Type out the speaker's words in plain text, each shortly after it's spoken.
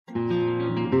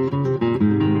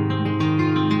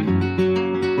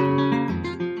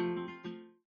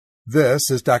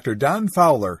This is Dr. Don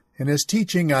Fowler in his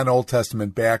teaching on Old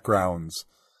Testament backgrounds.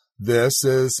 This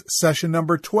is session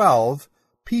number 12,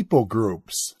 People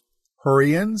Groups,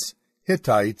 Hurrians,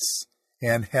 Hittites,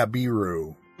 and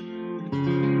Habiru.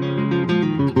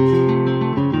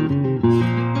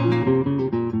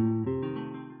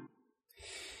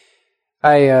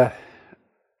 I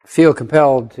feel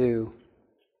compelled to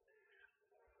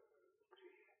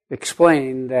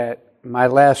explain that my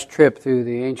last trip through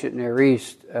the ancient Near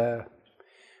East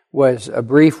was a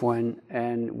brief one,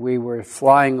 and we were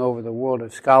flying over the world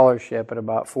of scholarship at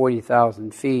about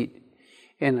 40,000 feet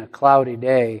in a cloudy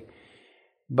day.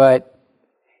 But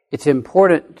it's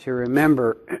important to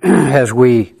remember as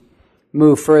we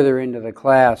move further into the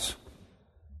class,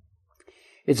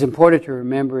 it's important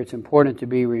to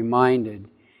be reminded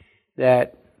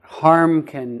that harm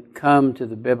can come to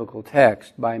the biblical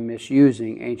text by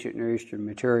misusing ancient Near Eastern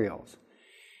materials.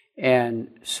 And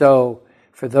so,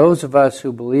 for those of us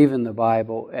who believe in the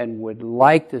Bible and would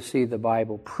like to see the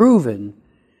Bible proven,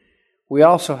 we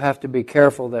also have to be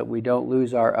careful that we don't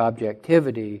lose our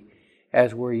objectivity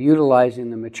as we're utilizing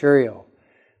the material.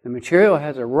 The material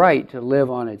has a right to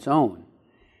live on its own,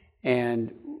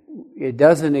 and it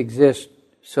doesn't exist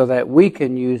so that we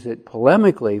can use it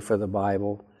polemically for the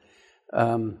Bible.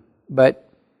 But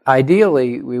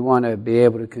ideally, we want to be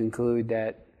able to conclude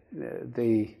that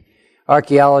the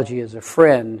archaeology is a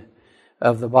friend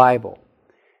of the Bible.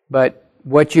 But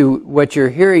what you're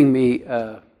hearing me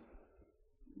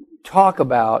talk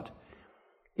about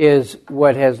is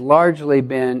what has largely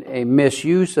been a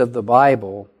misuse of the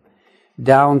Bible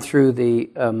down through the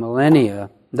millennia,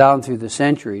 down through the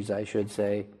centuries, I should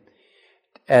say,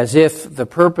 as if the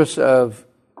purpose of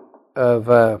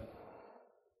the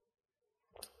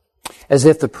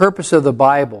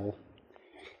Bible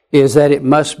is that it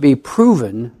must be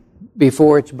proven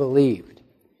before it's believed.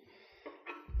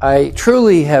 I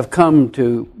truly have come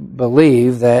to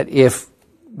believe that if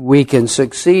we can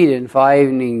succeed in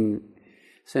finding,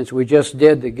 since we just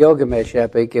did the Gilgamesh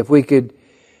epic, if we could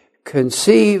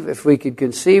conceive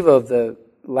of the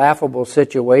laughable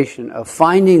situation of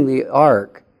finding the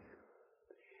ark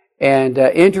and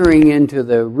entering into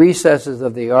the recesses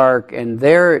of the ark, and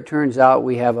there it turns out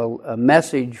we have a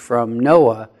message from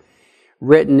Noah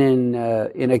written in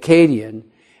Akkadian,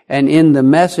 and in the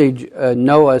message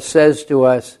Noah says to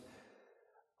us,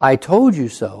 "I told you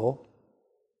so,"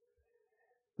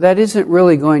 that isn't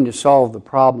really going to solve the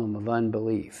problem of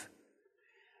unbelief.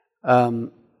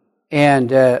 And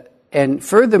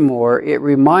furthermore, it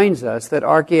reminds us that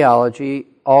archaeology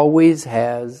always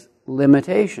has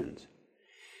limitations.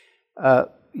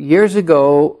 Years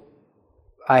ago,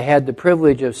 I had the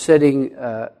privilege of sitting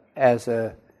as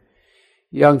a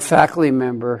young faculty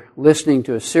member listening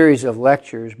to a series of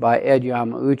lectures by Ed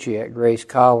Yamauchi at Grace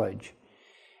College,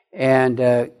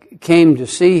 and came to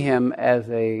see him as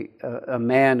a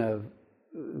man of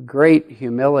great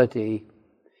humility,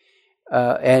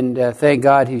 and thank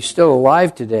God he's still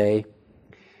alive today.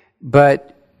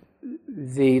 But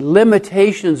the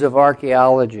limitations of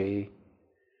archaeology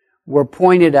were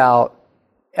pointed out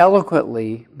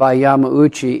eloquently by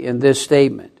Yamauchi in this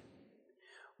statement.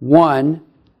 1,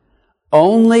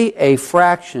 only a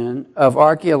fraction of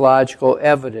archaeological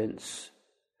evidence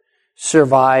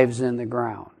survives in the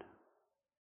ground.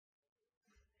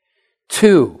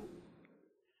 2,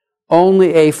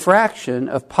 only a fraction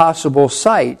of possible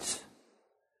sites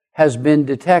has been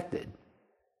detected.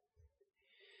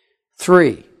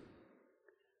 3,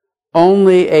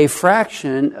 only a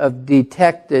fraction of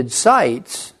detected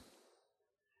sites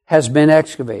has been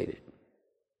excavated.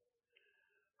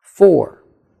 4,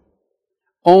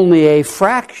 only a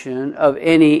fraction of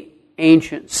any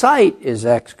ancient site is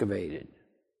excavated.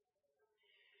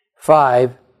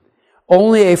 5,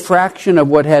 only a fraction of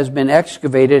what has been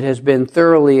excavated has been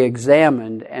thoroughly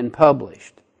examined and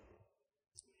published.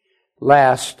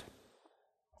 Last,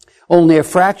 only a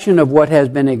fraction of what has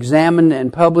been examined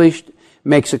and published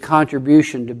makes a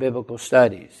contribution to biblical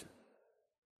studies.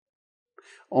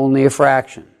 Only a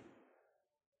fraction.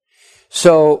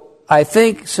 So I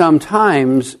think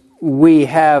sometimes we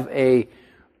have a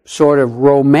sort of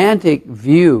romantic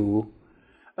view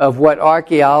of what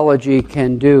archaeology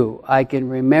can do. I can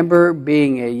remember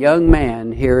being a young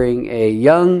man hearing a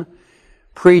young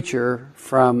preacher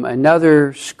from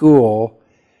another school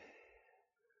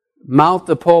mount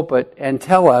the pulpit and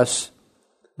tell us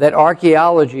that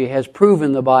archaeology has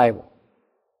proven the Bible.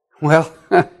 Well,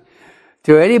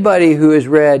 to anybody who has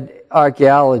read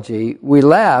archaeology, we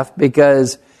laugh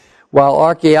because while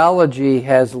archaeology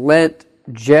has lent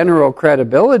general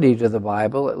credibility to the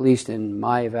Bible, at least in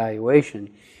my evaluation,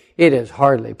 it has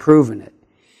hardly proven it.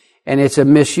 And it's a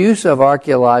misuse of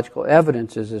archaeological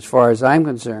evidences, as far as I'm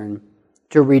concerned,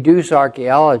 to reduce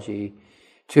archaeology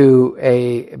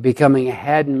to becoming a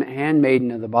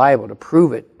handmaiden of the Bible, to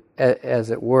prove it,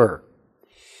 as it were.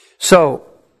 So,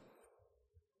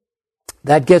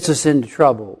 that gets us into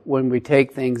trouble when we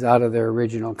take things out of their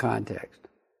original context.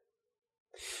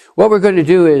 What we're going to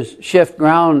do is shift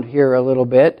ground here a little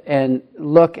bit and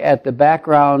look at the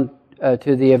background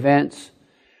to the events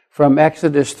from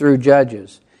Exodus through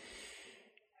Judges.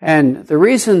 And the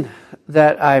reason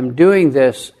that I'm doing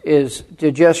this is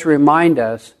to just remind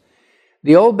us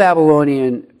the Old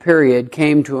Babylonian period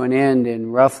came to an end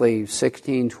in roughly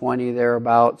 1620,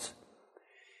 thereabouts.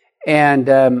 And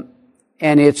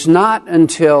it's not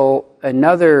until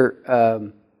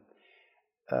another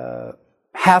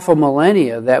half a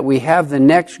millennia that we have the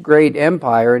next great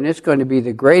empire, and it's going to be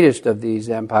the greatest of these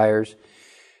empires.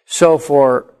 So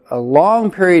for a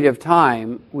long period of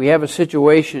time, we have a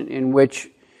situation in which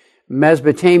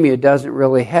Mesopotamia doesn't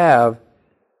really have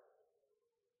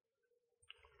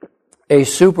a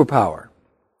superpower.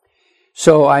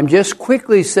 So I'm just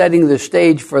quickly setting the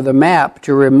stage for the map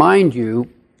to remind you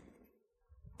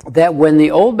that when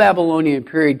the Old Babylonian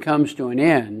period comes to an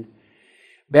end,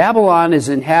 Babylon is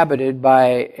inhabited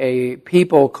by a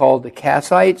people called the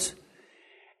Kassites,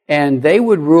 and they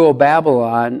would rule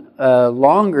Babylon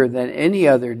longer than any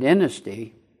other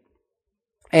dynasty.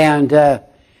 And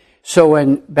so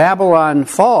when Babylon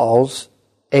falls,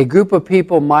 a group of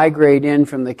people migrate in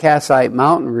from the Kassite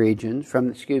mountain regions,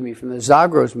 from the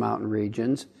Zagros mountain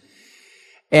regions,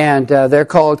 and they're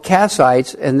called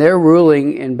Kassites, and they're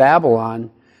ruling in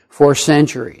Babylon for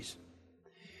centuries.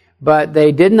 But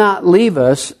they did not leave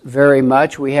us very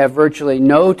much. We have virtually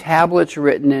no tablets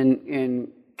written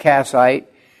in Kassite,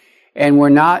 and we're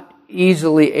not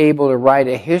easily able to write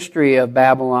a history of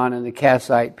Babylon in the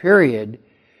Kassite period.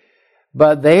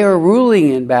 But they are ruling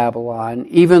in Babylon,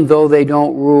 even though they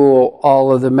don't rule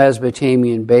all of the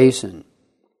Mesopotamian basin.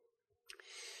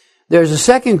 There's a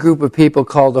second group of people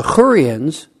called the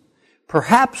Hurrians,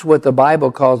 perhaps what the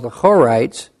Bible calls the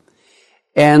Hittites,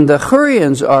 and the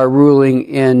Hurrians are ruling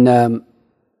in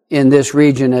this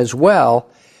region as well.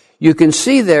 You can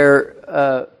see their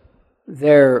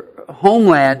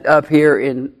homeland up here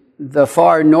in the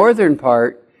far northern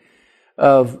part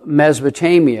of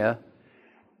Mesopotamia,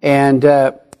 and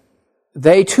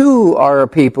they too are a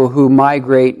people who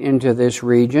migrate into this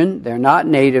region. They're not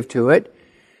native to it.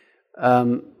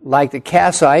 Like the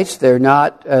Kassites, they're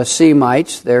not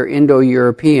Semites, they're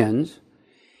Indo-Europeans.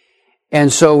 And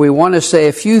so we want to say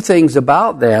a few things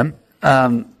about them.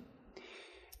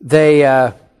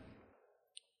 They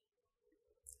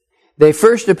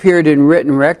first appeared in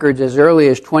written records as early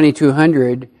as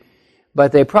 2200,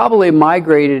 but they probably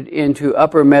migrated into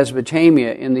Upper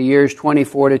Mesopotamia in the years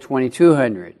 24 to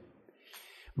 2200.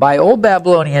 By Old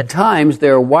Babylonian times,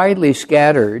 they're widely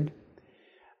scattered,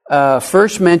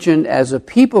 first mentioned as a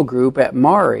people group at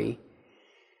Mari.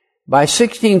 By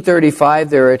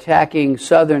 1635, they're attacking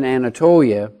southern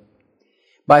Anatolia.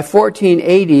 By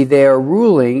 1480, they are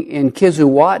ruling in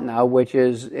Kizzuwatna, which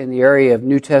is in the area of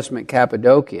New Testament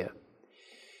Cappadocia.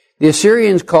 The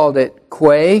Assyrians called it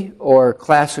Quay, or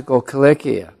Classical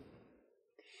Cilicia.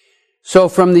 So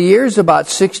from the years about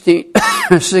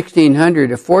 1600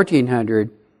 to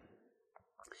 1400,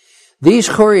 these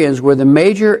Hurrians were the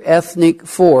major ethnic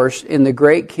force in the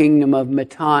great kingdom of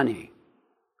Mitanni.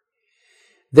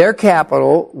 Their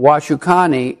capital,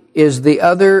 Washukani, is the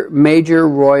other major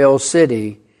royal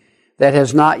city that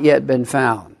has not yet been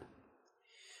found.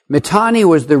 Mitanni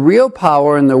was the real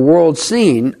power in the world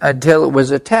scene until it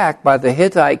was attacked by the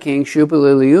Hittite king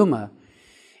Shupaliliuma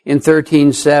in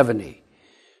 1370.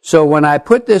 So when I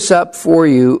put this up for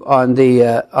you on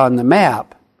the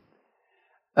map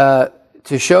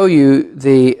to show you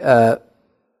the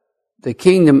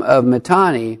kingdom of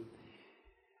Mitanni,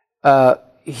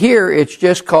 here it's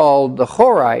just called the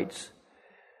Horites,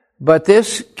 but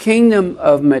this kingdom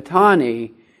of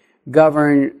Mitanni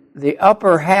governed the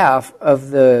upper half of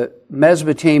the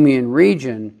Mesopotamian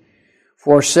region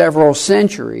for several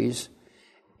centuries,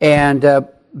 and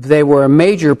they were a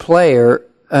major player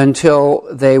until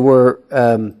they were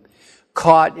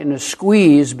caught in a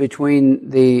squeeze between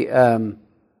the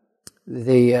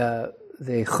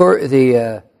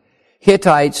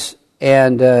Hittites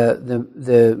and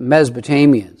the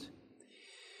Mesopotamians.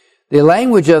 The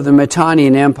language of the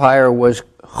Mitannian Empire was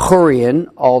Hurrian,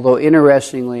 although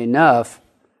interestingly enough,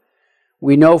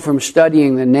 we know from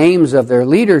studying the names of their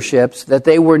leaderships that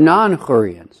they were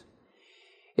non-Hurrians.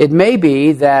 It may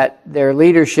be that their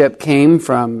leadership came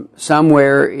from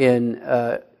somewhere in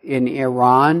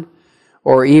Iran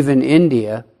or even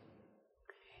India.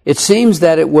 It seems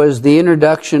that it was the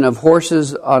introduction of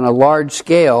horses on a large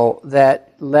scale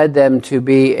that led them to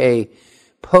be a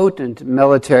potent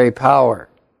military power.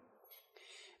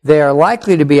 They are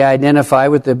likely to be identified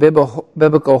with the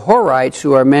biblical Hurrites,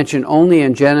 who are mentioned only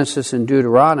in Genesis and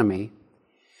Deuteronomy.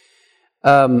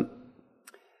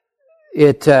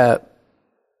 It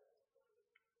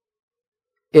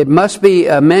must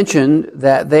be mentioned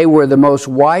that they were the most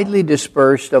widely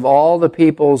dispersed of all the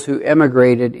peoples who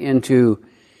emigrated into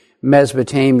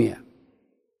Mesopotamia.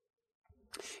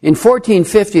 In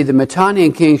 1450, the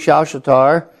Mitannian king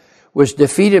Shalshatar was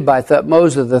defeated by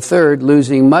Thutmose III,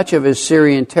 losing much of his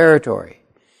Syrian territory.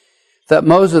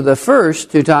 Thutmose I,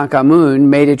 Tutankhamun,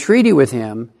 made a treaty with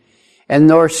him, and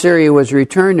North Syria was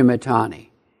returned to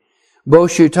Mitanni.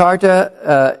 Both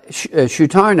Shutarna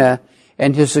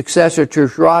and his successor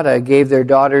Tushratta gave their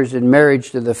daughters in marriage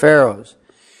to the pharaohs.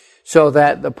 So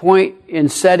that the point in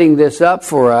setting this up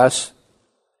for us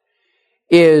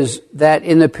is that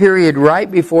in the period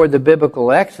right before the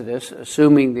biblical Exodus,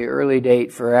 assuming the early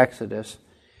date for Exodus,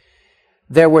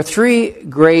 there were three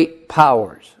great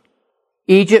powers.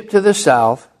 Egypt to the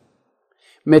south,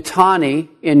 Mitanni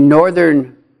in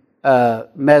northern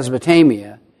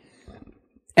Mesopotamia,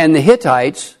 and the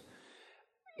Hittites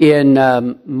in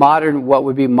what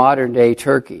would be modern-day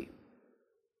Turkey.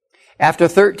 After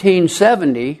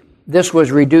 1370, this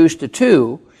was reduced to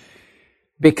two,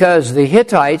 because the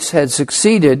Hittites had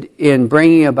succeeded in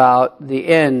bringing about the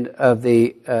end of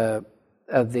the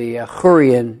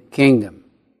Hurrian kingdom.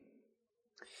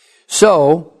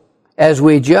 So, as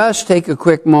we just take a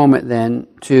quick moment then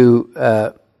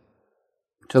to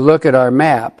look at our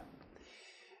map,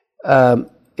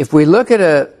 if we look at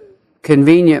a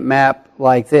convenient map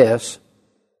like this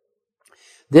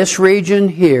region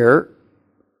here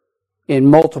in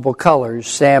multiple colors,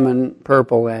 salmon,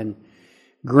 purple, and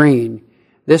green,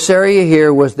 this area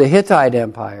here was the Hittite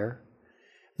Empire.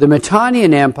 The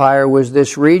Mitannian Empire was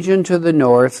this region to the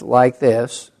north, like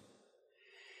this.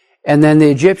 And then the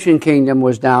Egyptian kingdom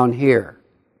was down here.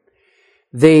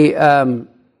 After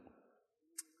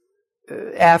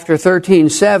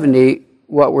 1370,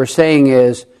 what we're saying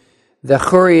is the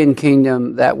Hurrian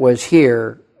kingdom that was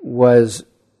here was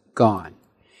gone.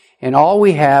 And all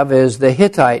we have is the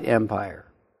Hittite Empire.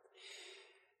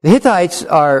 The Hittites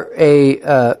are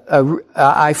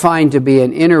I find to be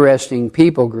an interesting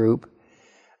people group.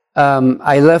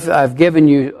 I've given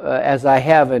you, as I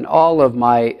have in all of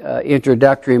my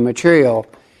introductory material,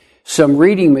 some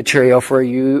reading material for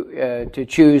you to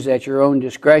choose at your own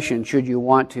discretion should you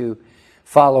want to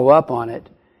follow up on it.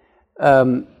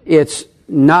 It's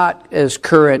not as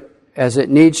current as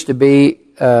it needs to be,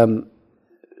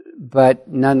 but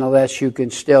nonetheless you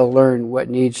can still learn what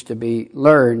needs to be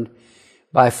learned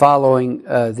by following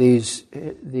these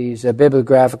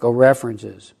bibliographical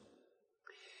references.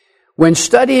 When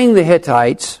studying the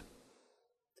Hittites,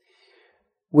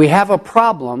 we have a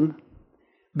problem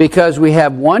because we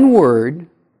have one word,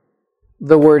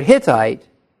 the word Hittite,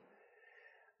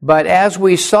 but as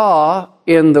we saw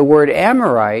in the word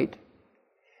Amorite,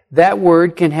 that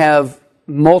word can have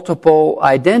multiple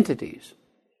identities.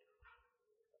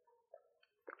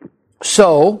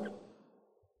 So,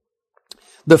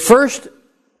 the first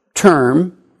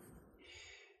term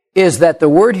is that the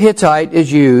word Hittite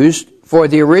is used for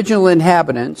the original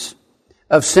inhabitants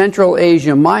of Central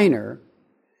Asia Minor,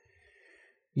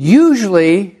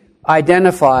 usually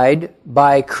identified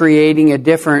by creating a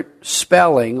different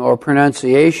spelling or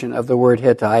pronunciation of the word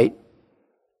Hittite.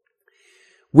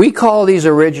 We call these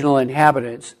original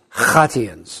inhabitants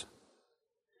Chattians.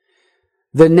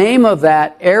 The name of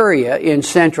that area in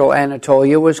central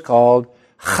Anatolia was called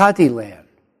Chattiland.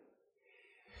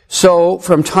 So,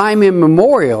 from time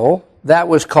immemorial, that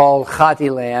was called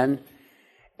Chattiland,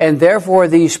 and therefore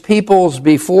these peoples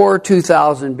before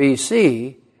 2000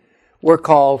 BC were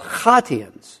called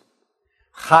Chattians.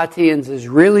 Chattians is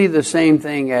really the same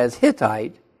thing as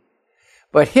Hittite,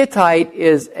 but Hittite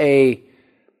is an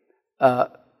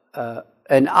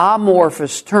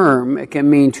amorphous term. It can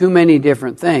mean too many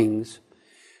different things.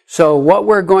 So what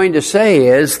we're going to say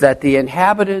is that the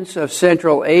inhabitants of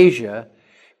Central Asia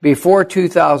before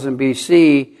 2000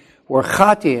 BC were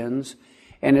Chattians,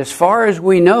 and as far as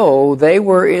we know, they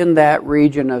were in that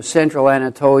region of Central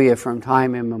Anatolia from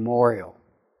time immemorial.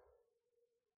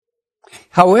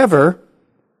 However,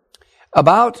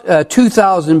 about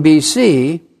 2000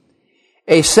 BC,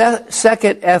 a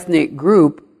second ethnic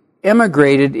group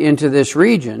immigrated into this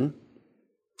region.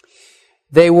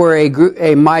 They were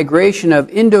a migration of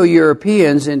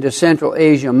Indo-Europeans into Central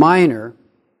Asia Minor,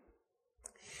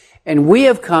 and we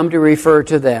have come to refer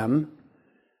to them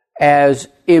as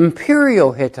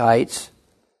Imperial Hittites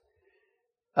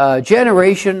A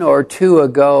generation or two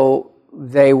ago,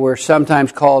 they were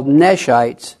sometimes called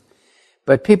Neshites,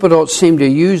 but people don't seem to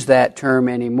use that term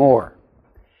anymore.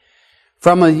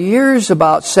 From the years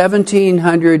about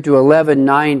 1700 to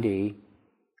 1190,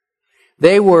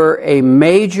 they were a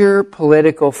major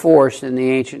political force in the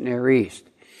ancient Near East.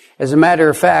 As a matter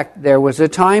of fact, there was a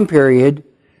time period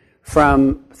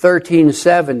from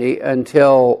 1370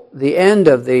 until the end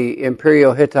of the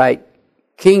Imperial Hittite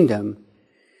Kingdom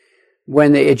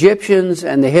when the Egyptians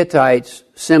and the Hittites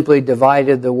simply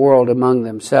divided the world among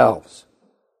themselves.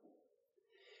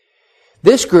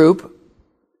 This group,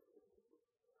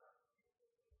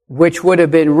 which would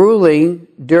have been ruling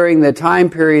during the time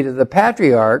period of the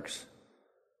patriarchs,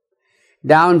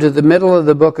 down to the middle of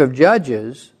the book of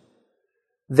Judges,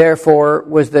 therefore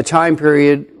was the time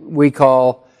period we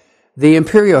call the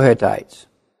Imperial Hittites.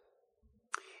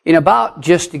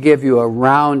 Just to give you a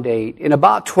round date, in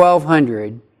about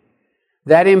 1200,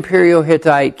 that Imperial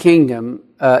Hittite kingdom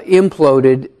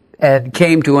imploded and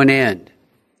came to an end.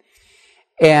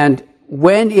 And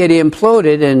when it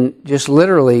imploded and just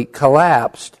literally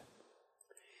collapsed,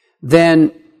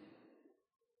 then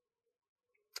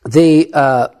the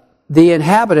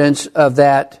inhabitants of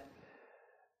that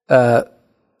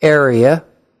area,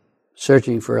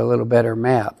 searching for a little better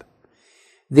map,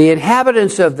 the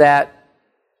inhabitants of that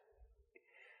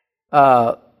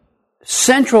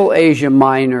Central Asia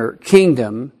Minor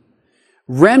kingdom,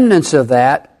 remnants of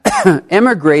that,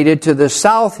 emigrated to the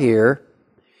south here,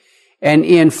 and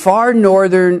in far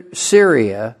northern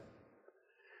Syria,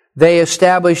 they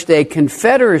established a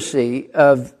confederacy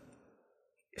of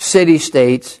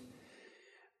city-states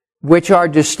which are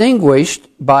distinguished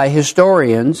by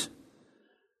historians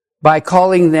by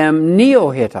calling them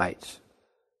Neo-Hittites.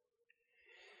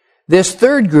 This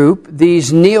third group,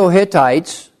 these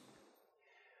Neo-Hittites,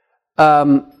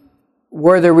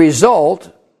 were the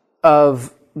result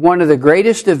of one of the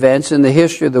greatest events in the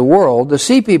history of the world, the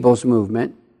Sea Peoples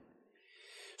Movement.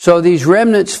 So these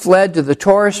remnants fled to the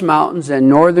Taurus Mountains and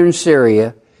northern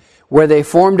Syria, where they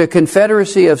formed a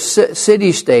confederacy of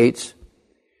city-states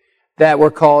that were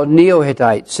called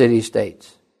Neo-Hittite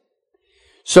city-states.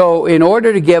 So in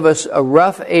order to give us a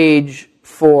rough age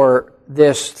for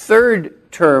this third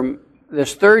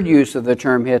use of the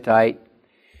term Hittite,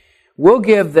 we'll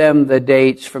give them the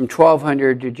dates from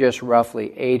 1200 to just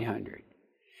roughly 800.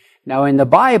 Now in the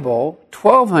Bible,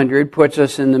 1200 puts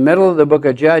us in the middle of the book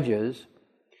of Judges,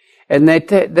 and that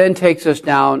then takes us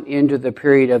down into the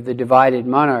period of the divided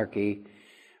monarchy,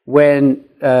 when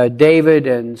David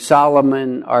and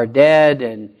Solomon are dead,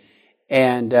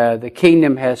 and the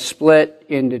kingdom has split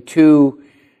into two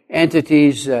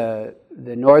entities, the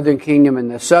northern kingdom and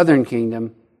the southern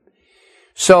kingdom.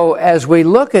 So as we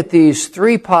look at these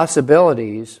three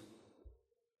possibilities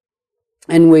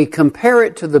and we compare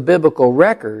it to the biblical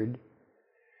record,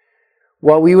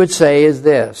 what we would say is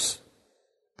this: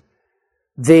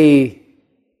 the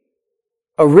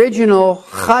original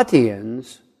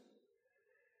Hittites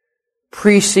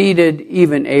preceded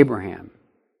even Abraham.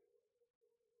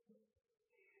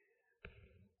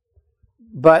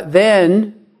 But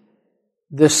then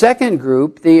the second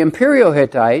group, the Imperial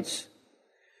Hittites,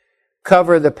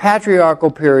 cover the patriarchal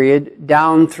period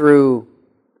down through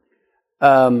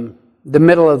the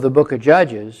middle of the book of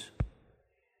Judges.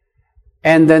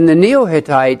 And then the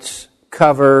Neo-Hittites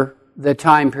cover the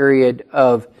time period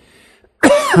of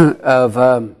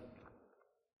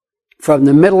from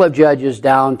the middle of Judges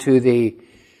down to the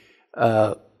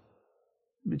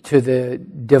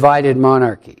divided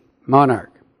monarch.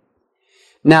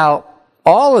 Now,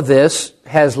 all of this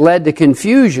has led to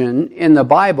confusion in the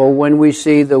Bible when we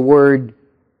see the word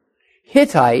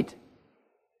Hittite,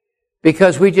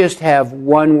 because we just have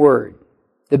one word.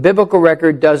 The biblical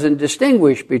record doesn't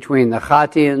distinguish between the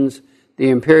Hittians, the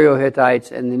Imperial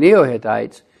Hittites, and the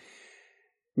Neo-Hittites,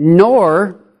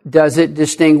 nor does it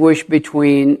distinguish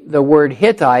between the word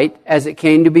Hittite as it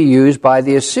came to be used by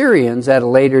the Assyrians at a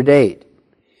later date.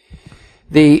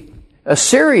 The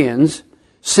Assyrians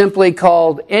simply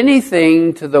called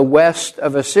anything to the west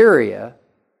of Assyria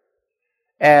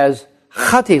as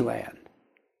Hittiland.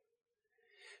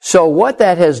 So what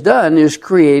that has done is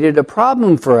created a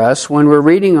problem for us when we're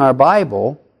reading our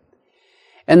Bible.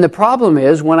 And the problem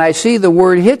is, when I see the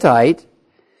word Hittite,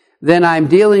 then I'm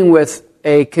dealing with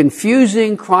a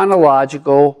confusing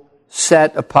chronological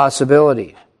set of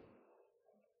possibilities.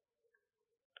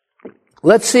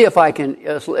 Let's see if I can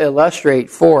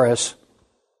illustrate for us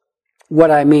what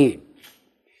I mean.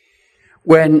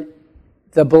 When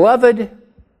the beloved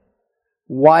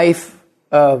wife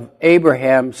of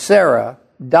Abraham, Sarah,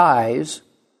 dies,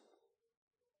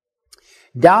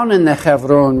 down in the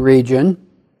Hebron region,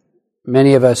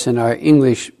 many of us in our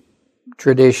English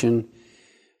tradition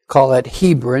call it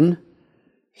Hebron.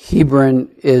 Hebron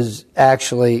is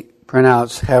actually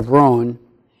pronounced Hebron.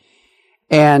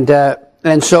 And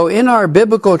so in our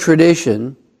biblical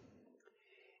tradition,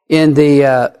 in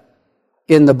the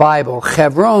Bible,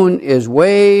 Hebron is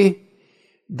way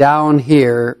down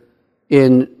here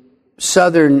in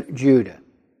southern Judah.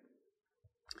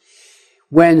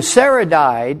 When Sarah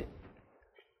died,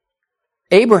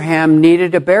 Abraham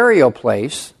needed a burial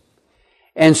place,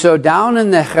 and so down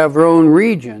in the Hebron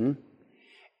region,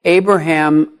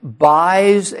 Abraham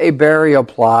buys a burial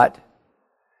plot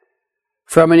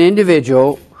from an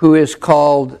individual who is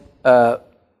called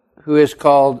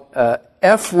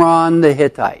Ephron the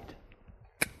Hittite.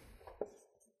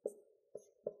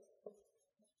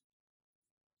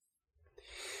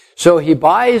 So he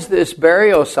buys this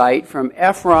burial site from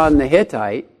Ephron the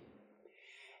Hittite,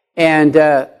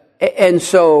 and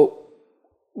so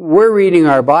we're reading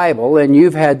our Bible, and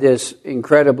you've had this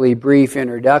incredibly brief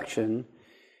introduction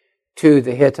to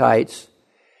the Hittites,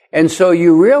 and so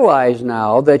you realize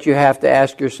now that you have to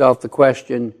ask yourself the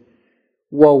question,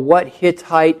 well, what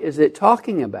Hittite is it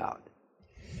talking about?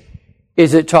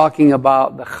 Is it talking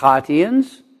about the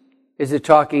Chattians? Is it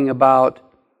talking about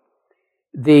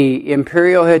the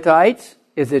Imperial Hittites?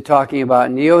 Is it talking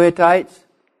about Neo-Hittites?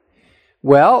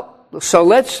 Well, so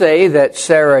let's say that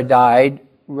Sarah died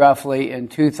roughly in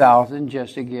 2000,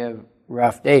 just to give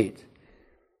rough dates.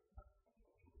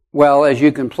 Well, as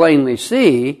you can plainly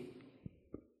see,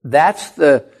 that's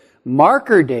the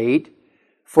marker date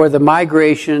for the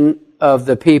migration of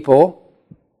the people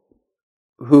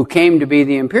who came to be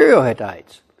the Imperial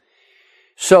Hittites.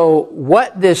 So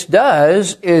what this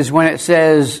does is when it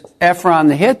says Ephron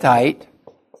the Hittite,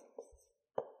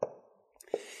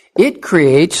 it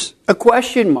creates a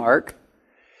question mark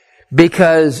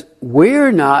because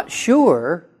we're not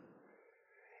sure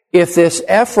if this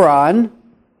Ephron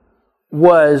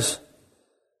was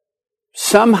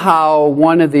somehow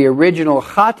one of the original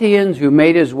Chattians who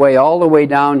made his way all the way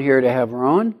down here to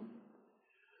Hebron,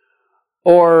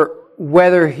 or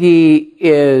whether he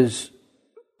is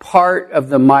part of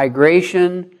the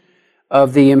migration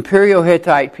of the Imperial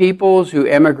Hittite peoples who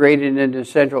emigrated into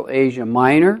Central Asia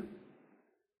Minor,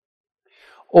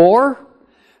 or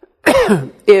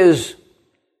is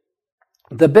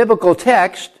the biblical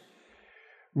text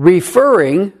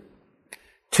referring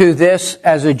to this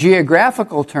as a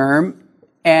geographical term,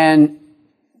 and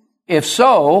if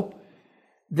so,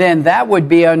 then that would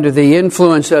be under the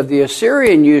influence of the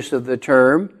Assyrian use of the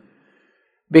term,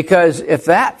 because if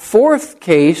that fourth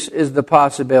case is the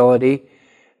possibility,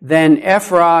 then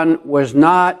Ephron was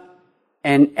not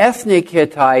an ethnic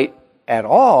Hittite at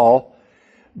all,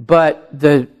 but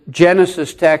the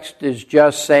Genesis text is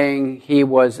just saying he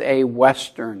was a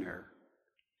Westerner.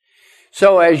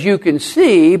 So as you can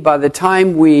see, by the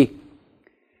time we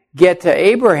get to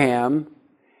Abraham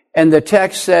and the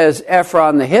text says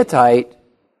Ephron the Hittite,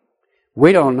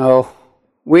 we don't know.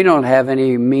 We don't have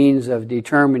any means of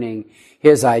determining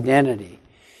his identity.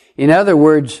 In other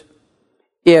words,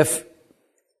 if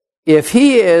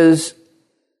he is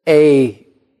a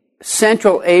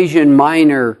Central Asian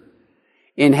Minor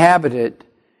inhabitant,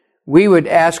 we would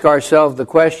ask ourselves the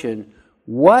question,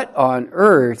 what on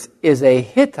earth is a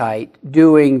Hittite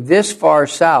doing this far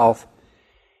south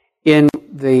in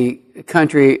the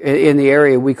country, in the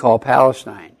area we call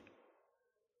Palestine?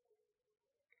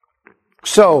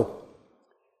 So,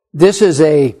 this is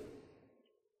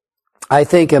I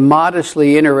think, a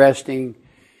modestly interesting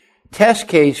test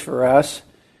case for us.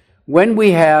 When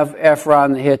we have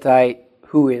Ephron the Hittite,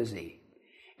 who is he?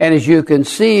 And as you can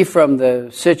see from the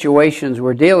situations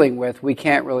we're dealing with, we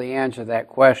can't really answer that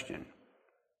question.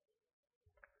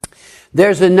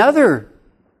 There's another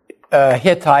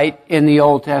Hittite in the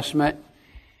Old Testament.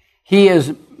 He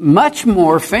is much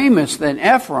more famous than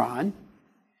Ephron,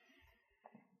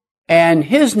 and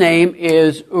his name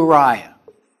is Uriah.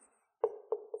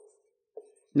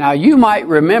 Now, you might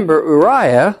remember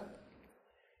Uriah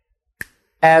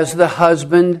as the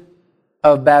husband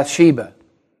of Bathsheba.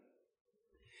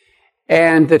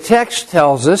 And the text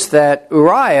tells us that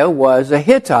Uriah was a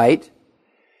Hittite,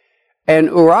 and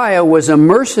Uriah was a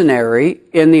mercenary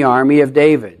in the army of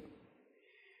David.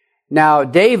 Now,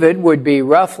 David would be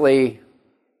roughly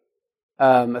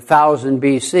 1000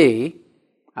 BC.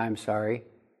 I'm sorry.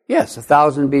 Yes,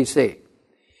 1000 BC.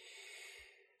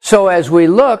 So as we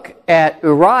look at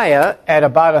Uriah at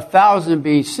about 1000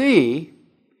 BC,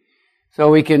 so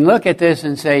we can look at this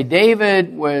and say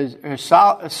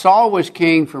Saul was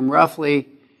king from roughly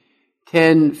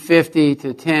 1050 to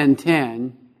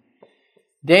 1010.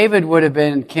 David would have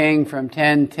been king from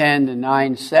 1010 to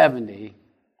 970.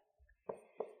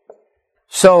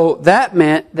 So that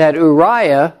meant that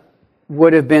Uriah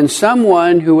would have been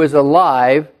someone who was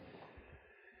alive.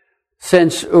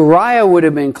 Since Uriah would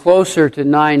have been closer to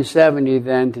 970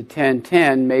 than to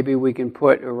 1010, maybe we can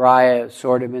put Uriah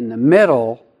sort of in the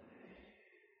middle.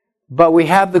 But we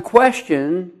have the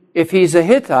question, if he's a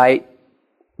Hittite,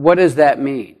 what does that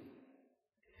mean?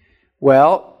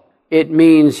 Well, it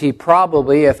means he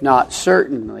probably, if not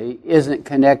certainly, isn't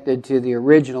connected to the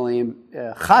originally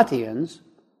Hittites.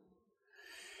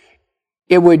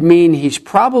 It would mean he's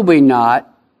probably not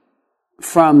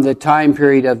from the time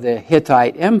period of the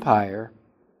Hittite Empire.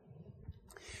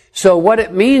 So what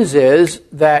it means is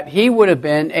that he would have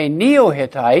been a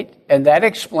Neo-Hittite, and that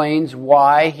explains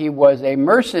why he was a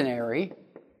mercenary.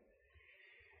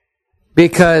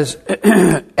 Because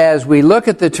as we look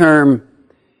at the term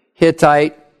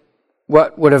Hittite,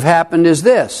 what would have happened is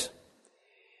this.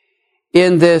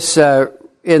 In this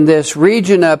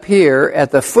region up here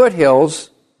at the foothills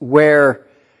where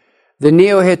the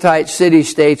Neo-Hittite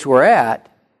city-states were at,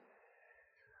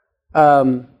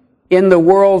 in the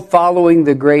world following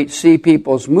the Great Sea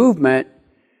Peoples movement,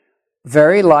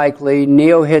 very likely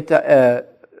Uriah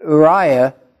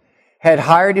had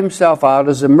hired himself out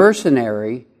as a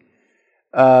mercenary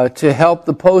to help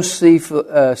the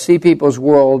post-Sea Peoples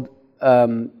world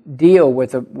deal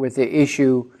with the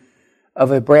issue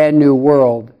of a brand new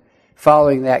world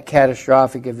following that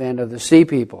catastrophic event of the Sea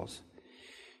Peoples.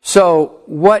 So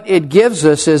what it gives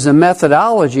us is a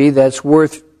methodology that's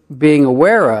worth being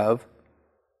aware of.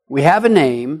 We have a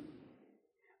name,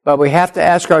 but we have to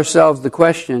ask ourselves the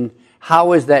question,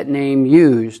 how is that name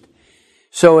used?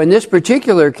 So in this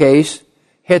particular case,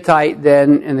 Hittite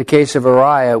then, in the case of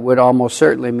Uriah, would almost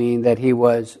certainly mean that he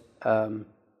was an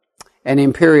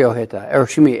Imperial Hittite, or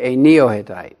excuse me, a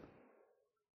Neo-Hittite.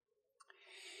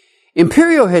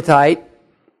 Imperial Hittite,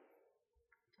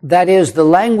 that is the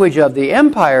language of the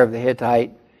empire of the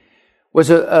Hittite, was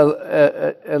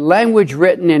a language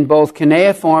written in both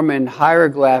cuneiform and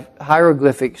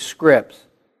hieroglyphic scripts.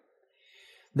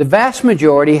 The vast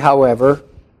majority, however,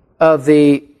 of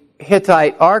the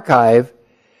Hittite archive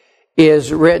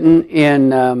is written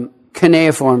in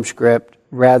cuneiform script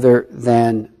rather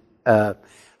than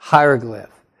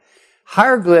hieroglyph.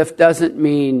 Hieroglyph doesn't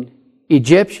mean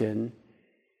Egyptian.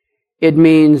 It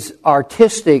means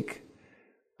artistic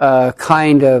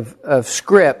kind of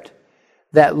script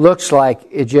that looks like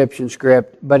Egyptian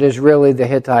script, but is really the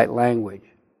Hittite language.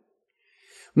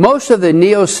 Most of the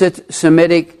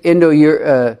Neo-Semitic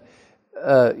Indo-European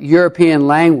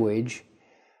language,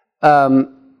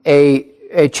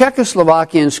 a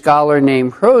Czechoslovakian scholar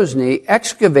named Hrozny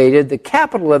excavated the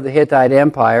capital of the Hittite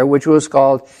Empire, which was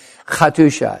called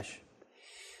Hattushash.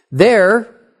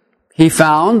 There, he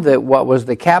found that what was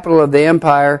the capital of the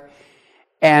empire,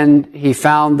 and he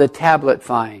found the tablet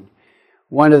find.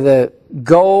 One of the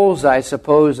goals, I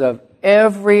suppose, of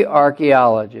every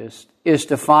archaeologist is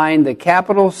to find the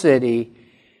capital city,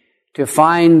 to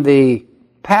find the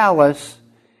palace,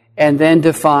 and then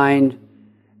to find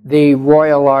the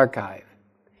royal archive.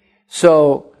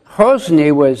 So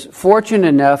Hrozny was fortunate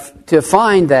enough to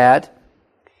find that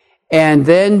and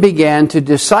then began to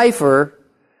decipher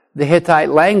the Hittite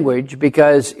language,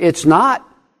 because it's not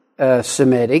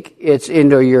Semitic, it's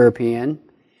Indo-European.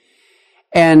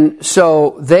 And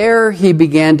so there he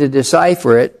began to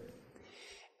decipher it,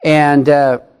 and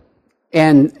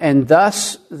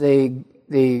thus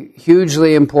the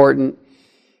hugely important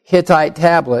Hittite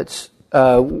tablets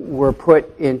were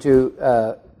put into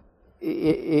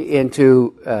an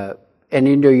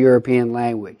Indo-European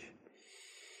language.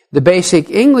 The basic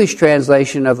English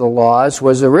translation of the laws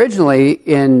was originally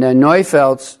in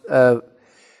Neufeld's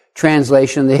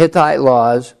translation, the Hittite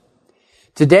laws.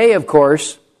 Today, of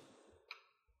course,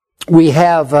 we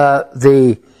have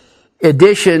the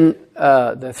edition,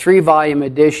 the 3-volume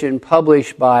edition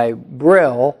published by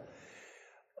Brill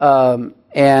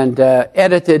and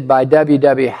edited by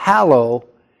W.W. Hallow,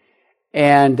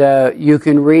 and you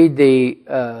can read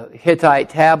the Hittite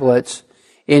tablets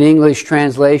in English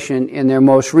translation in their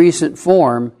most recent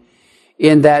form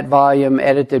in that volume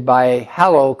edited by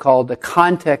Hallow called The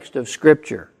Context of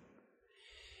Scripture.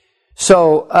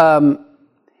 So,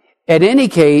 at any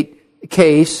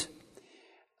case,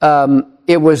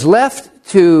 it was left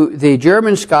to the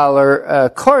German scholar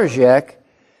Korjek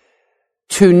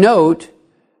to note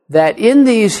that in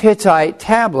these Hittite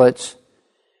tablets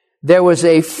there was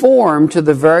a form to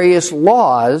the various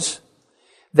laws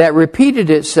that repeated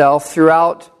itself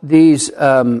throughout these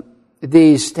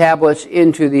tablets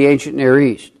into the ancient Near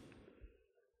East.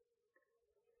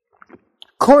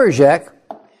 Korjek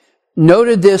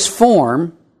noted this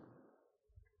form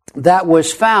that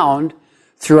was found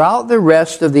throughout the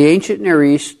rest of the ancient Near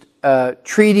East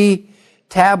treaty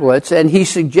tablets, and he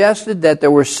suggested that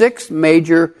there were 6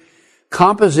 major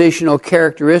compositional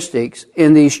characteristics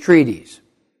in these treaties.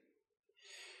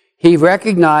 He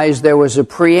recognized there was a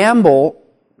preamble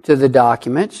to the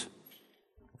documents.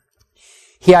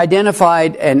 He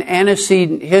identified an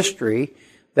antecedent history,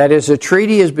 that is, a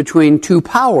treaty is between 2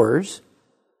 powers.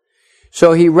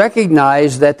 So he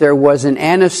recognized that there was an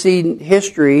antecedent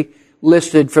history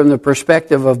listed from the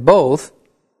perspective of both.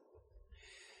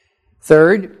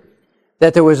 Third,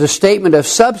 that there was a statement of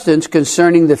substance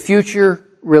concerning the future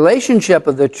relationship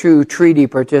of the 2 treaty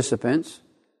participants.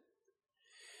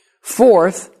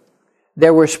 Fourth,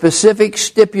 there were specific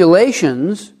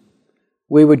stipulations,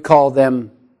 we would call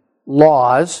them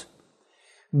laws,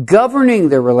 governing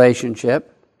the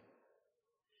relationship.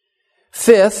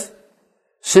 Fifth,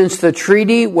 since the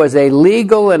treaty was a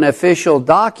legal and official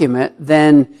document,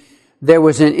 then there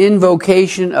was an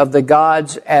invocation of the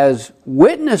gods as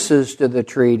witnesses to the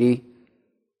treaty.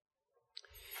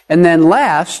 And then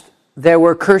last, there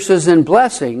were curses and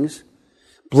blessings.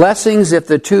 Blessings if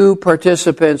the 2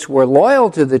 participants were loyal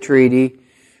to the treaty,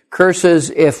 curses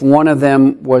if one of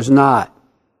them was not.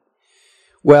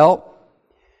 Well,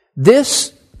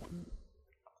 this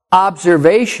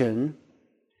observation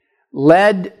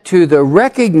led to the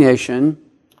recognition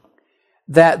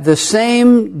that the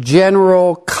same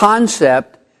general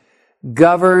concept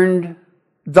governed,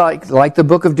 like the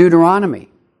book of Deuteronomy.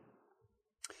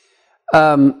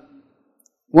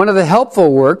 One of the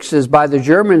helpful works is by the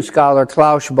German scholar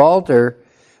Klaus Balzer,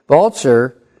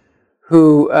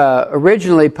 who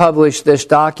originally published this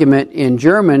document in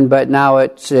German, but now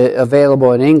it's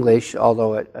available in English,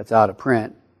 although it's out of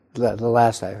print, the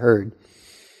last I heard.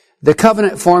 The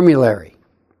Covenant Formulary.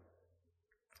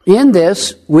 In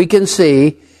this, we can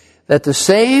see that the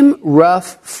same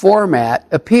rough format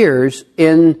appears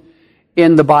in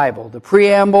the Bible. The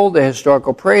preamble, the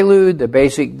historical prelude, the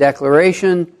basic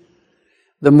declaration,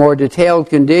 the more detailed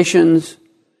conditions,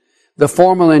 the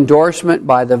formal endorsement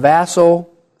by the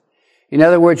vassal. In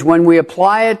other words, when we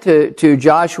apply it to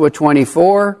Joshua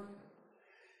 24,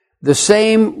 the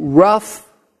same rough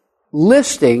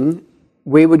listing,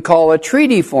 we would call a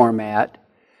treaty format,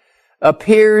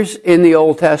 appears in the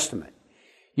Old Testament.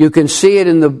 You can see it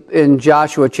in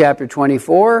Joshua chapter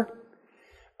 24.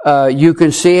 You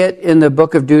can see it in the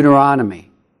book of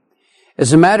Deuteronomy.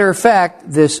 As a matter of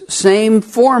fact, this same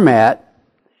format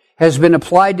has been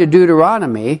applied to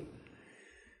Deuteronomy.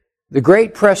 The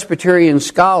great Presbyterian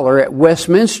scholar at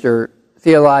Westminster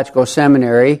Theological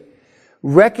Seminary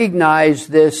recognized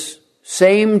this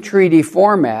same treaty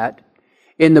format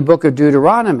in the book of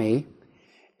Deuteronomy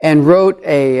and wrote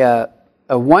a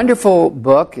wonderful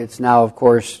book. It's now, of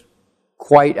course,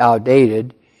 quite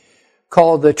outdated,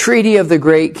 called The Treaty of the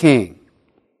Great King.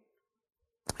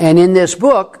 And in this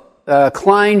book,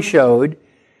 Klein showed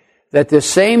that this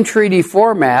same treaty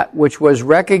format, which was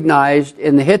recognized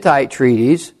in the Hittite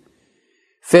treaties,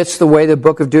 fits the way the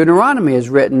book of Deuteronomy is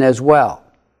written as well.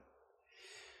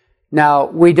 Now,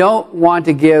 we don't want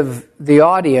to give the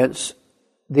audience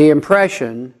the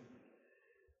impression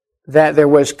that there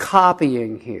was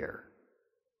copying here.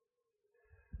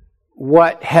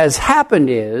 What has happened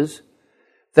is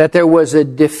that there was a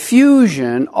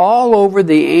diffusion all over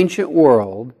the ancient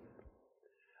world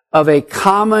of a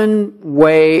common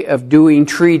way of doing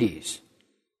treaties.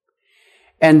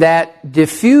 And that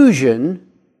diffusion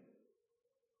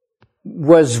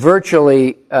was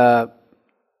virtually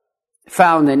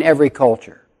found in every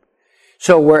culture.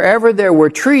 So wherever there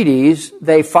were treaties,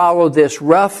 they followed this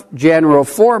rough general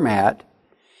format.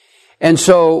 And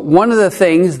so one of the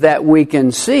things that we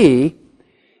can see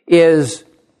is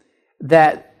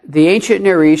that the ancient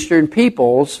Near Eastern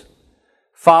peoples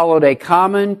followed a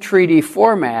common treaty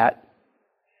format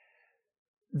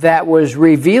that was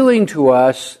revealing to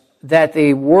us that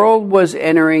the world was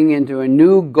entering into a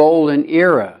new golden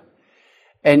era,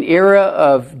 an era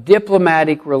of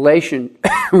diplomatic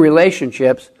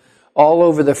relationships all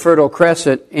over the Fertile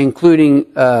Crescent, including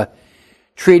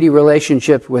treaty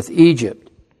relationships with Egypt.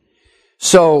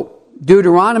 So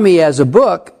Deuteronomy as a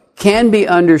book can be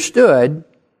understood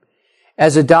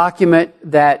as a document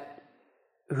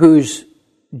whose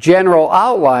general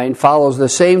outline follows the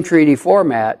same treaty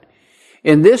format.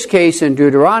 In this case, in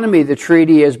Deuteronomy, the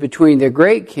treaty is between the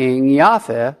great king,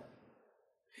 Yahweh,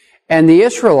 and the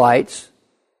Israelites.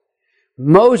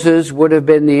 Moses would have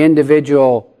been the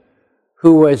individual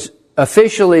who was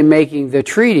officially making the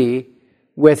treaty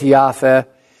with Yahweh.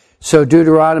 So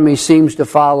Deuteronomy seems to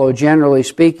follow, generally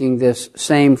speaking, this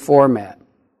same format.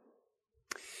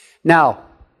 Now,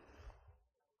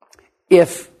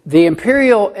 if the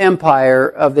imperial empire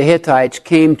of the Hittites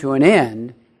came to an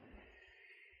end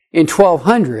in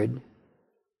 1200,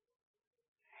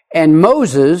 and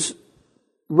Moses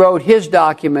wrote his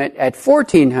document at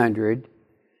 1400,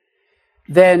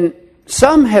 then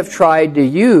some have tried to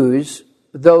use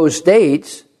those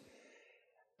dates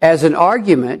as an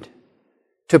argument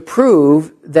to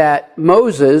prove that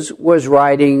Moses was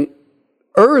writing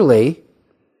early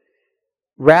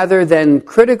rather than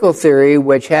critical theory,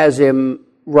 which has him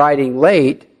writing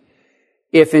late,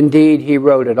 if indeed he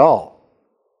wrote at all.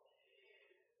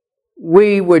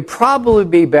 We would probably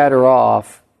be better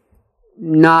off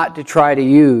not to try to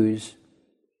use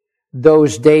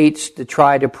those dates to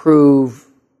try to prove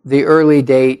the early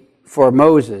date for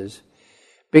Moses,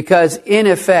 because in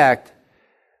effect,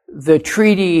 the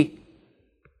treaty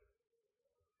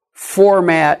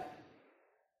format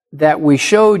that we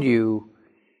showed you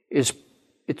it's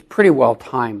pretty well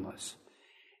timeless.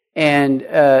 And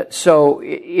so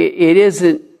it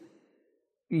isn't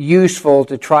useful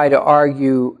to try to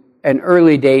argue an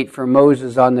early date for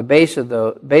Moses on the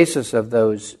basis of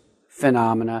those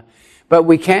phenomena. But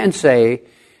we can say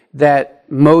that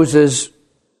Moses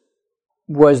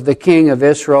was the king of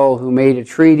Israel who made a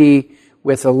treaty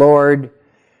with the Lord,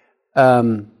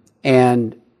 and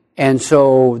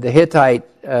so the Hittite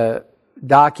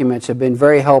documents have been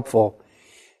very helpful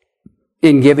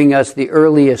in giving us the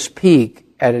earliest peek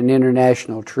at an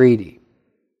international treaty.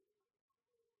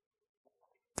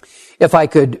 If I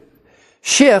could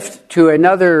shift to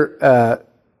another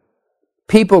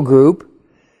people group,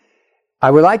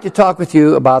 I would like to talk with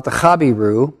you about the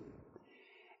Habiru,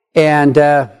 and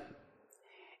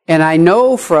I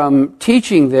know from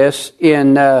teaching this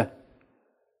in the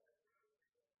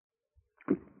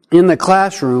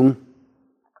classroom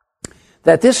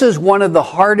that this is one of the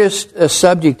hardest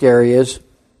subject areas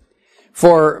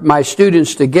for my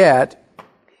students to get,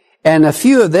 and a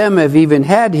few of them have even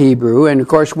had Hebrew, and of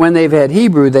course when they've had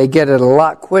Hebrew they get it a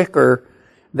lot quicker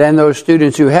than those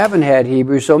students who haven't had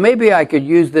Hebrew. So maybe I could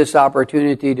use this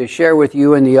opportunity to share with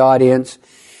you in the audience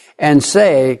and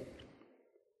say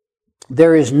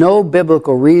there is no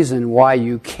biblical reason why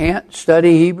you can't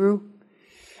study Hebrew.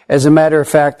 As a matter of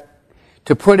fact,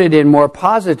 to put it in more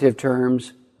positive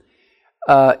terms,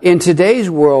 in today's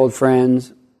world,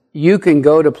 friends, you can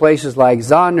go to places like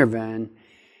Zondervan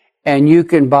and you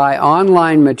can buy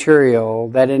online material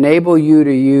that enable you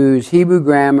to use Hebrew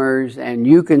grammars, and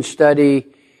you can study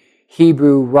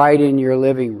Hebrew right in your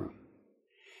living room.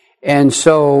 And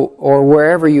so, or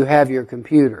wherever you have your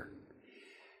computer.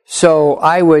 So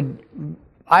I would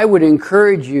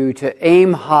encourage you to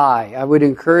aim high. I would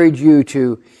encourage you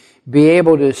to be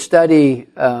able to study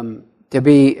the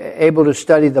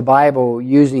Bible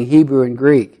using Hebrew and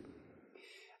Greek.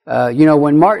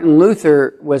 When Martin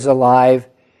Luther was alive,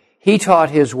 he taught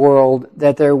his world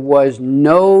that there was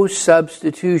no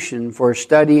substitution for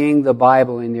studying the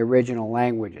Bible in the original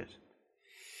languages.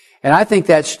 And I think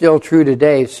that's still true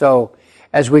today. So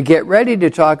as we get ready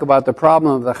to talk about the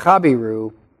problem of the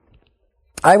Habiru,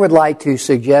 I would like to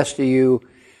suggest to you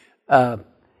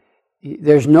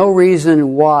there's no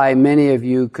reason why many of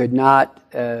you could not,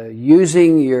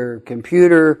 using your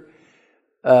computer,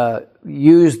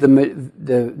 use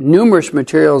the numerous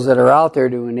materials that are out there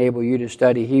to enable you to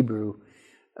study Hebrew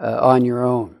on your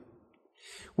own.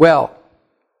 Well,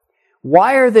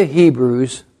 why are the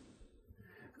Hebrews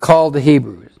called the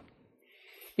Hebrews?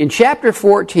 In chapter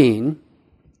 14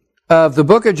 of the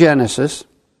book of Genesis,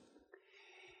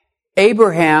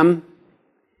 Abraham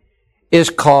is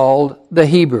called the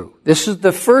Hebrew. This is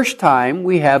the first time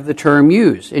we have the term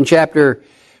used. In chapter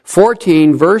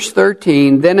 14, verse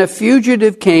 13, then a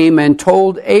fugitive came and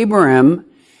told Abram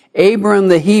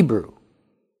the Hebrew.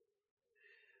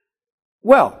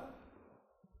 Well,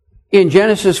 in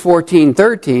Genesis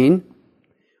 14:13,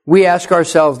 we ask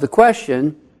ourselves the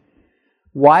question,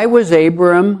 why was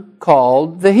Abram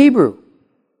called the Hebrew?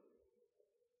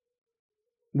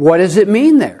 What does it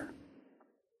mean there?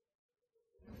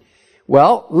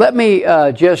 Well, let me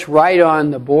just write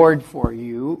on the board for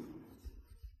you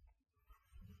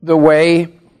the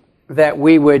way that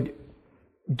we would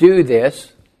do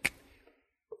this.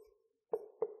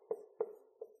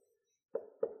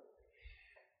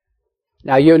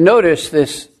 Now you'll notice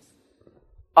this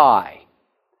I.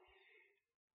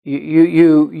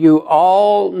 You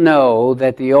all know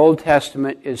that the Old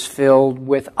Testament is filled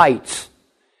with ites.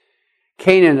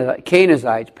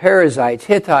 Canaanites, Perizzites,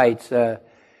 Hittites,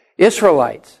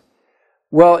 Israelites.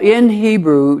 Well, in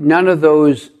Hebrew, none of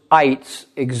those ites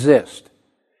exist.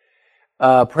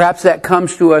 Perhaps that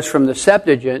comes to us from the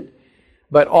Septuagint,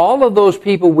 But all of those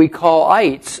people we call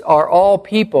ites are all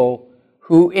people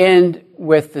who end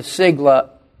with the sigla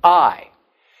I.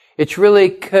 It's really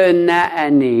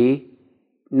Canaanite,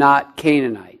 not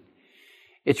Canaanite.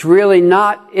 It's really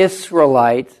not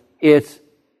Israelite, it's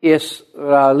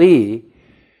Israeli.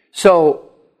 So,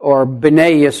 or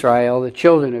Bnei Israel, the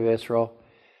children of Israel.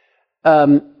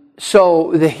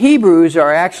 So the Hebrews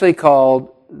are actually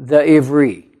called the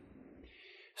Ivri.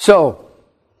 So,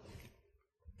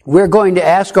 we're going to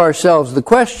ask ourselves the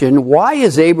question, why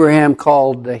is Abraham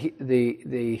called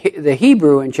the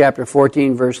Hebrew in chapter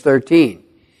 14, verse 13?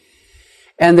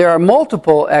 And there are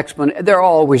there are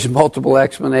always multiple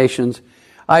explanations.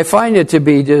 I find it to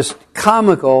be just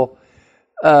comical.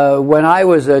 When I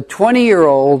was a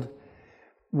 20-year-old,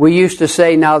 we used to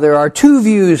say, now there are two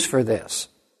views for this.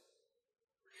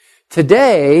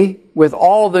 Today, with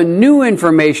all the new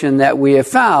information that we have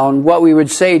found, what we would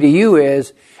say to you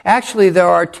is, actually there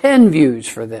are 10 views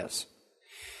for this.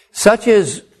 Such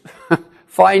as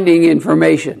finding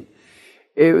information.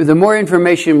 The more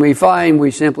information we find,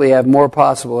 we simply have more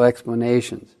possible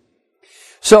explanations.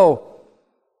 So,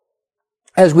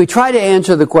 as we try to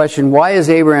answer the question, why is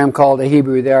Abraham called a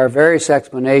Hebrew, there are various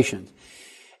explanations.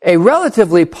 A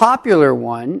relatively popular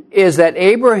one is that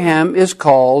Abraham is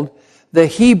called the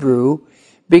Hebrew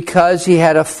because he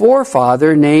had a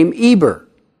forefather named Eber.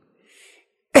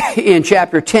 In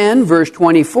chapter 10, verse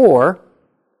 24,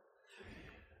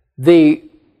 in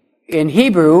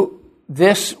Hebrew,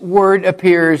 this word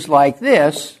appears like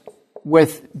this,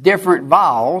 with different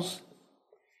vowels,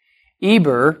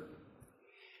 Eber,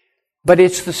 but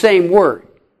it's the same word.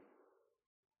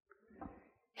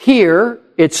 Here,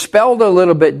 it's spelled a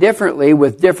little bit differently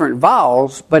with different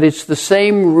vowels, but it's the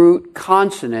same root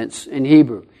consonants in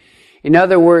Hebrew. In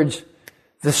other words,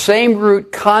 the same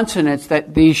root consonants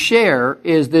that these share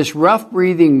is this rough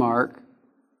breathing mark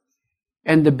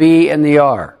and the B and the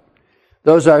R.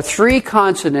 Those are three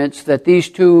consonants that these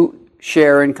two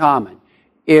share in common.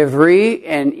 Ivri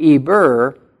and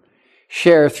Eber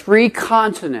share three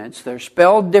consonants. They're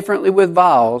spelled differently with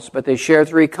vowels, but they share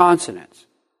three consonants.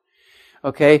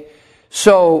 Okay?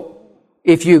 So,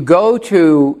 if you go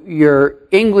to your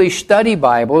English study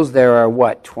Bibles, there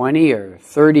are 20 or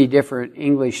 30 different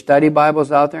English study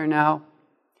Bibles out there now?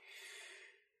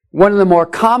 One of the more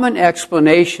common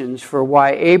explanations for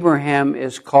why Abraham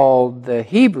is called the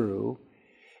Hebrew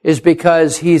is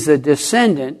because he's a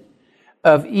descendant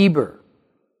of Eber.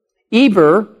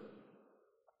 Eber,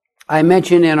 I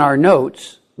mentioned in our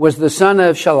notes, was the son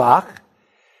of Shalach,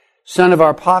 son of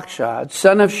Arpachshad,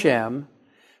 son of Shem,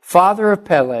 father of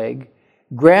Peleg,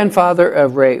 grandfather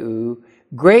of Reu,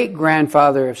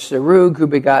 great-grandfather of Serug, who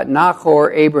begot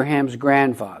Nahor, Abraham's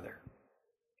grandfather.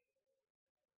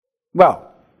 Well,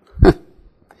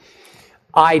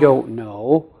 I don't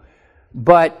know,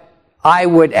 but I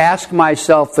would ask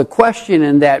myself the question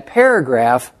in that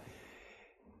paragraph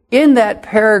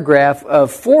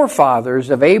of forefathers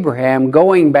of Abraham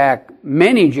going back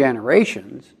many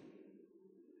generations,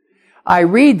 I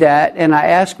read that and I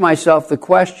ask myself the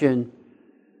question,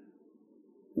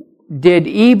 did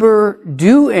Eber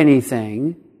do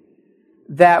anything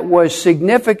that was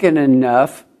significant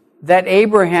enough that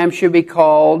Abraham should be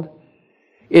called,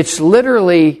 it's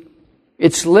literally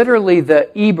the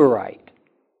Eberite.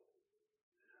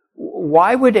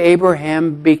 Why would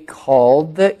Abraham be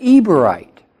called the Eberite?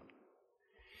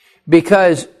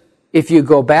 Because if you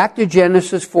go back to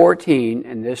Genesis 14,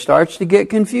 and this starts to get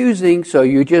confusing, so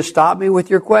you just stop me with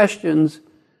your questions.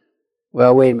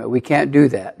 Well, wait a minute, we can't do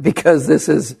that because this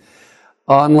is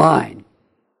online.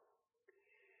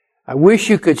 I wish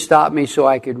you could stop me so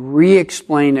I could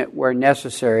re-explain it where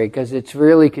necessary because it's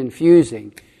really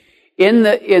confusing. In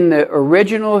the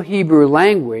original Hebrew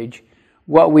language,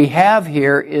 what we have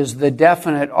here is the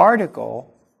definite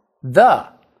article, the.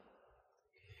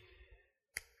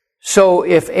 So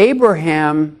if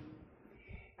Abraham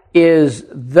is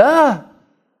the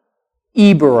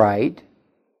Eberite,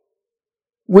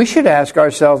 we should ask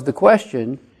ourselves the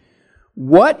question,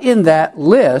 what in that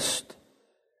list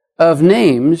of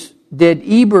names did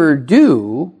Eber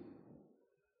do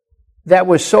that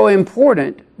was so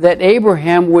important that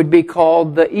Abraham would be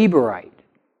called the Eberite?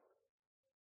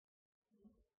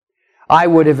 I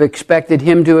would have expected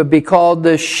him to be called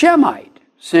the Shemite,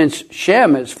 since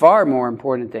Shem is far more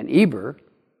important than Eber.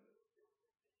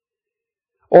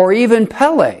 Or even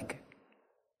Peleg.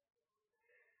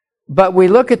 But we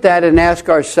look at that and ask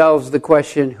ourselves the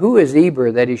question, who is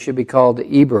Eber that he should be called the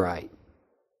Eberite?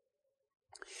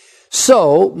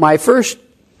 So, my first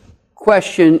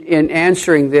question in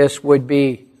answering this would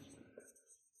be,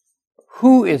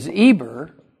 who is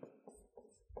Eber?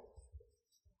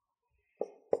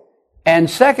 And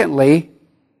secondly,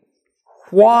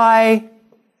 why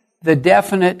the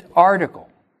definite article?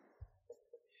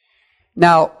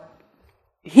 Now,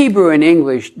 Hebrew and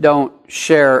English don't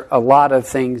share a lot of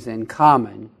things in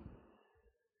common,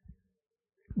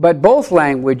 but both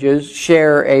languages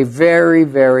share a very,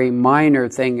 very minor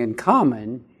thing in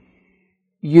common.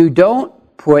 You don't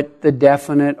put the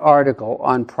definite article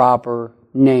on proper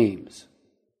names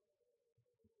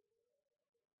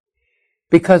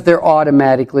because they're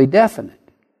automatically definite.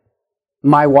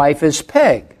 My wife is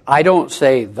Peg. I don't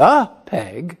say the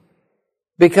Peg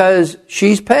because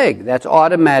she's Peg. That's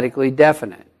automatically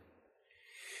definite.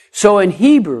 So in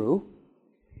Hebrew,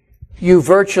 you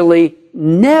virtually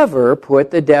never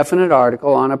put the definite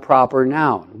article on a proper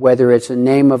noun, whether it's a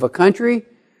name of a country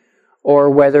or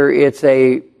whether it's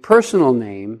a personal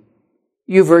name.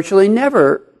 You virtually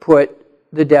never put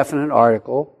the definite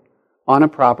article on a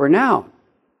proper noun.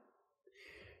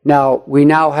 Now, we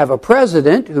now have a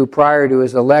president who prior to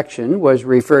his election was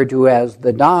referred to as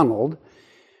the Donald,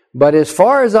 but as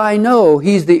far as I know,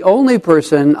 he's the only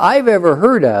person I've ever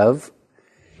heard of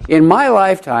in my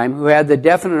lifetime who had the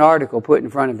definite article put in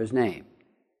front of his name.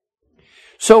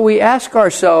 So we ask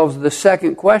ourselves the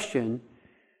second question,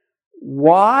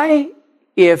 why,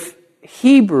 if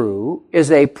Hebrew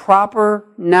is a proper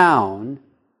noun,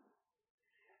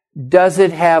 does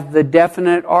it have the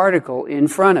definite article in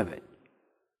front of it?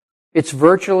 It's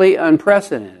virtually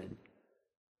unprecedented.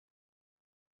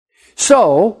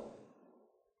 So,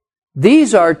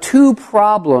 these are two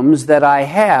problems that I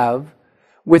have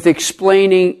with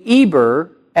explaining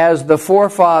Eber as the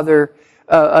forefather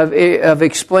of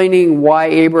explaining why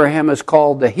Abraham is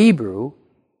called the Hebrew.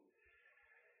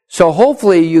 So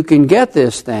hopefully you can get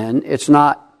this then. It's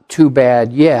not too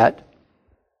bad yet.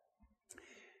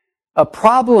 A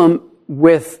problem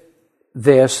with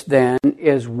this then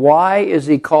is, why is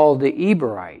he called the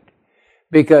Eberite?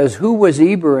 Because who was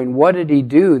Eber and what did he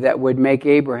do that would make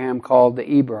Abraham called the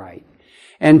Eberite?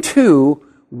 And two,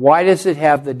 why does it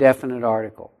have the definite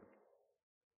article?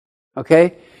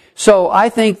 Okay? So I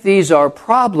think these are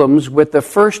problems with the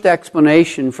first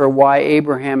explanation for why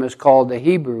Abraham is called the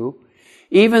Hebrew,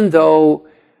 even though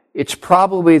it's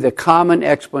probably the common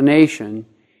explanation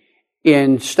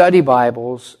in study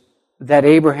Bibles that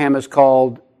Abraham is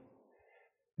called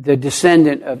the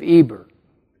descendant of Eber.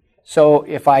 So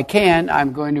if I can,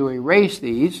 I'm going to erase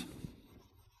these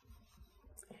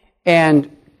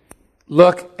and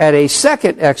look at a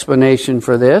second explanation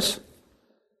for this.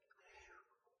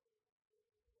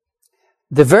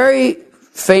 The very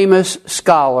famous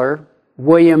scholar,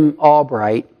 William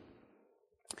Albright,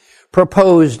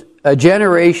 proposed a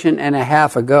generation and a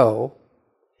half ago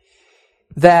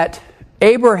that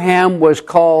Abraham was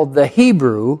called the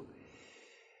Hebrew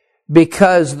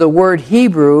because the word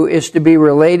Hebrew is to be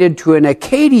related to an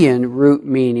Akkadian root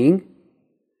meaning,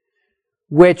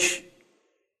 which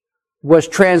was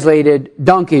translated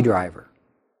donkey driver.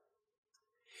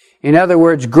 In other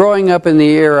words, growing up in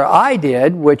the era I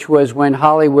did, which was when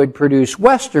Hollywood produced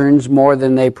westerns more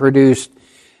than they produced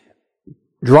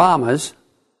dramas,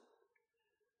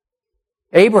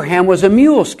 Abraham was a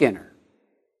mule skinner.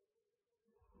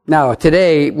 Now,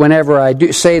 today, whenever I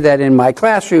do say that in my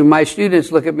classroom, my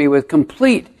students look at me with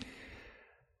complete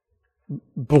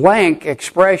blank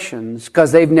expressions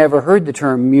because they've never heard the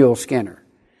term mule skinner.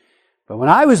 But when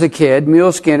I was a kid,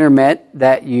 mule skinner meant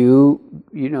that you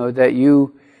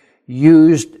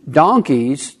used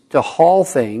donkeys to haul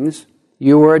things.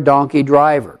 You were a donkey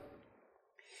driver.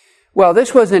 Well,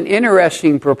 this was an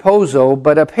interesting proposal,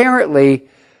 but apparently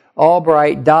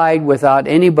Albright died without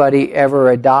anybody ever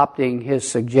adopting his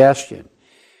suggestion.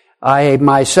 I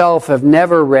myself have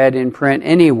never read in print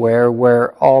anywhere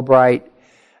where where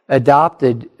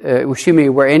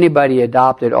anybody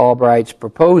adopted Albright's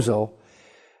proposal.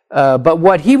 But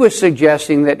what he was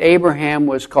suggesting, that Abraham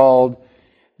was called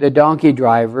the donkey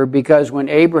driver because when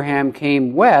Abraham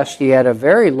came west, he had a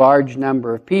very large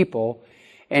number of people,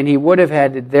 and he would have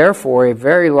had, therefore, a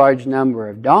very large number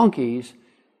of donkeys.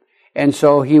 And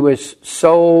so he was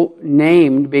so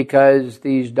named because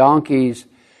these donkeys,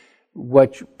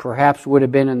 which perhaps would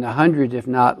have been in the hundreds, if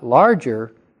not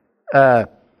larger,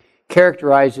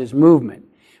 characterized his movement.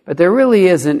 But there really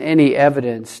isn't any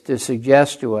evidence to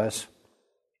suggest to us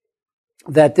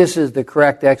that this is the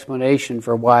correct explanation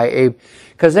for why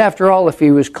because after all, if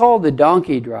he was called the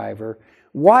donkey driver,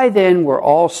 why then were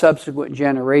all subsequent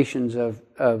generations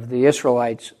of the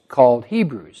Israelites called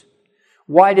Hebrews?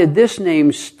 Why did this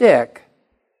name stick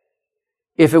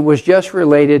if it was just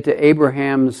related to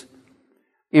Abraham's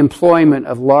employment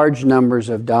of large numbers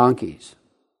of donkeys?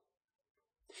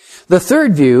 The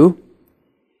third view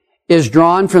is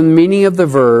drawn from the meaning of the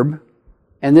verb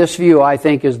and this view I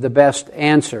think is the best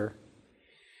answer.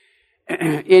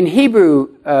 In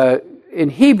Hebrew,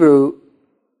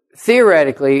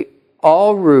 theoretically,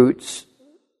 all root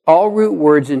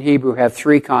words in Hebrew have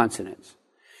 3 consonants.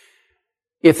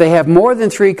 If they have more than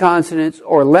 3 consonants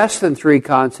or less than 3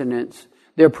 consonants,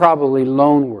 they're probably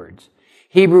loan words.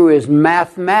 Hebrew is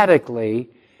mathematically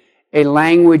a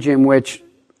language in which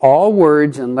all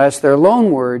words, unless they're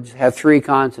loan words, have 3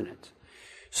 consonants.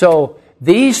 So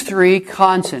these 3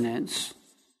 consonants,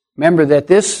 remember that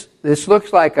this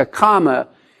looks like a comma,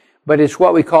 but it's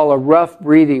what we call a rough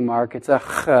breathing mark. It's a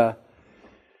ch.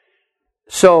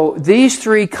 So these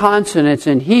 3 consonants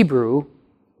in Hebrew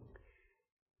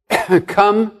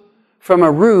come from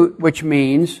a root which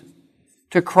means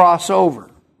to cross over.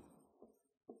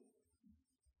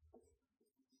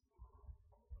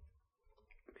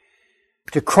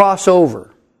 To cross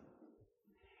over.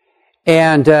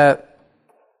 And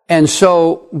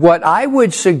so what I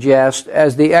would suggest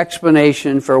as the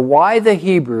explanation for why the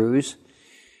Hebrews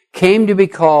came to be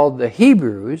called the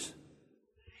Hebrews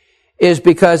is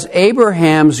because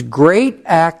Abraham's great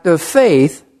act of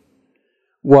faith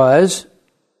was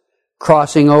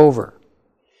crossing over.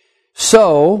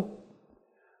 So,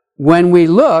 when we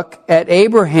look at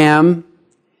Abraham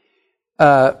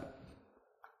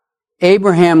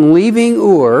leaving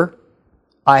Ur,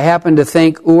 I happen to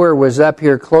think Ur was up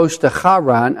here close to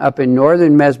Haran, up in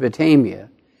northern Mesopotamia.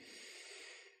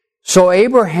 So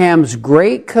Abraham's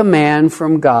great command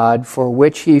from God, for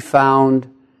which he found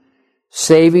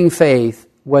saving faith,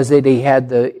 was that he had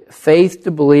the faith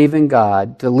to believe in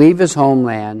God, to leave his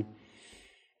homeland,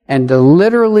 and to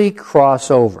literally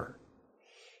cross over.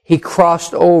 He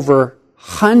crossed over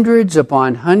hundreds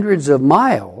upon hundreds of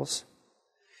miles,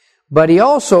 but he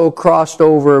also crossed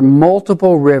over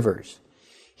multiple rivers.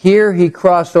 Here he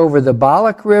crossed over the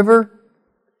Balak River,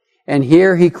 and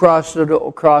here he crossed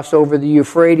over the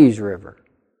Euphrates River.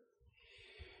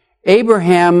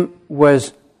 Abraham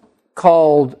was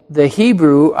called the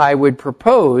Hebrew, I would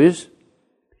propose,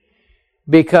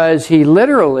 because he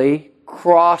literally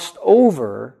crossed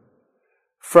over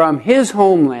from his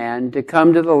homeland to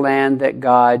come to the land that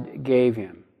God gave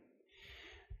him.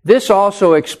 This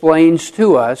also explains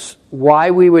to us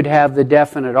why we would have the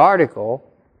definite article,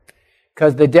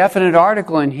 because the definite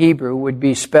article in Hebrew would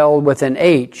be spelled with an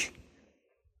H.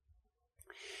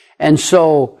 And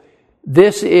so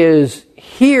this is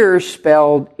here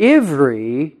spelled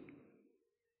Ivri.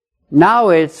 Now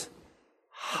it's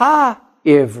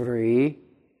Ha-Ivri.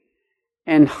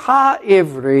 And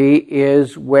Ha-Ivri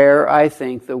is where I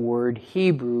think the word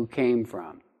Hebrew came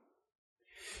from.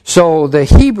 So the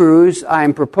Hebrews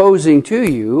I'm proposing to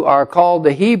you are called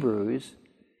the Hebrews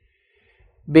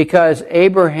because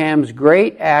Abraham's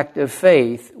great act of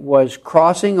faith was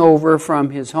crossing over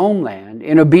from his homeland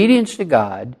in obedience to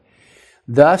God.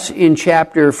 Thus, in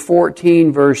chapter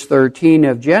 14, verse 13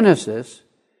 of Genesis,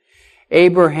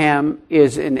 Abraham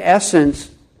is in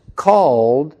essence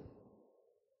called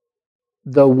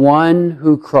the one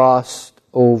who crossed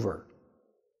over.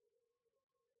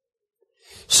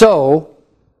 So,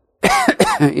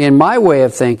 in my way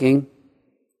of thinking,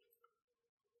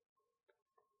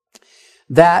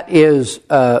 that is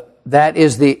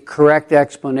the correct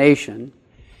explanation.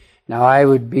 Now, I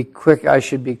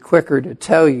should be quicker to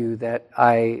tell you that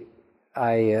I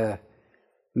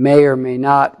may or may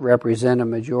not represent a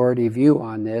majority view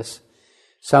on this.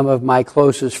 Some of my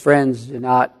closest friends do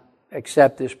not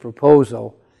accept this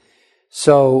proposal.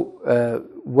 So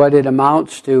what it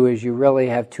amounts to is you really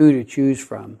have 2 to choose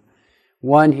from.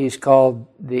 1, he's called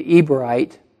the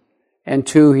Ebrite, and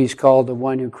 2, he's called the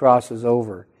one who crosses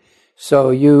over.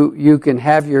 So you can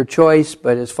have your choice,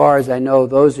 but as far as I know,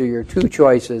 those are your 2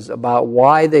 choices about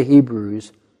why the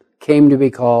Hebrews came to be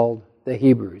called the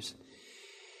Hebrews.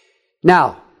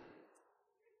 Now,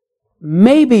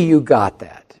 maybe you got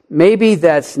that. Maybe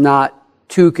that's not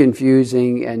too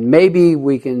confusing, and maybe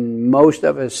most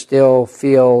of us still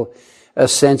feel a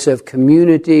sense of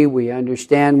community. We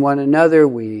understand one another.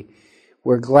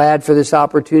 We're glad for this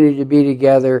opportunity to be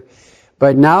together.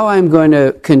 But now I'm going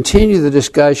to continue the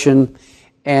discussion,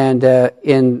 and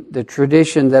in the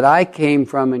tradition that I came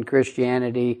from in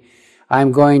Christianity,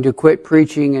 I'm going to quit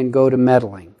preaching and go to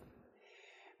meddling.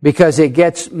 Because it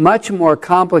gets much more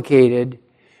complicated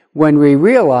when we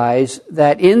realize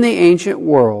that in the ancient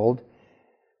world,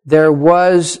 there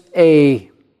was a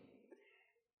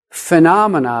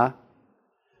phenomena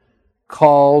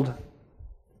called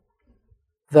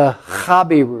the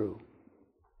Habiru.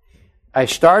 I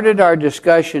started our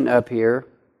discussion up here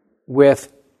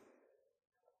with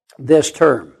this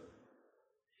term,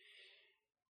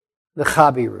 the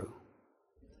Habiru.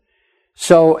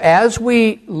 So as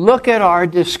we look at our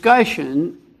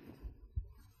discussion,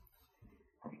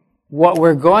 what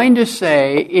we're going to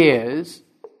say is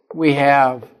we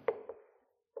have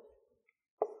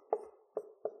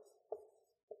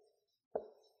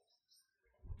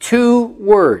two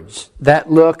words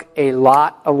that look a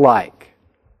lot alike.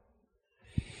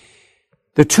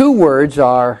 The two words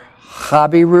are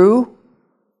Habiru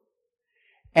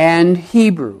and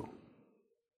Hebrew.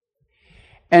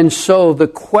 And so the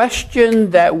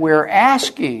question that we're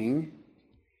asking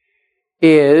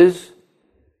is,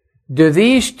 do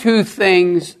these two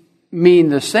things mean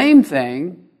the same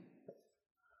thing,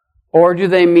 or do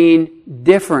they mean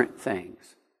different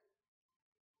things?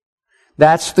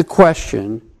 That's the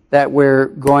question that we're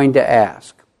going to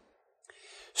ask.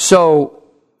 So,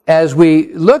 as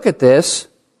we look at this,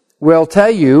 we'll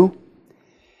tell you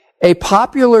a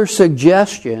popular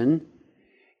suggestion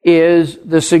is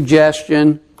the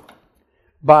suggestion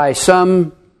by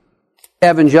some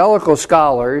evangelical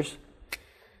scholars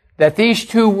that these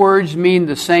two words mean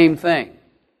the same thing.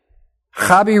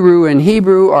 Habiru and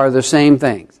Hebrew are the same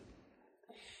things.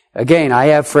 Again, I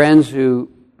have friends who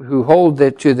hold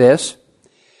to this.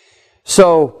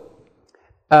 So,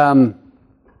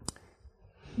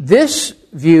 this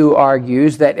view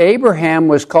argues that Abraham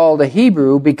was called a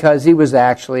Hebrew because he was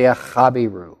actually a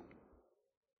Habiru.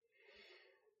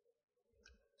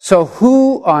 So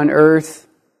who on earth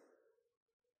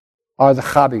are the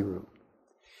Habiru?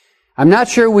 I'm not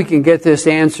sure we can get this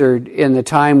answered in the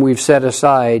time we've set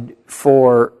aside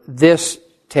for this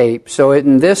tape. So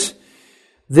in this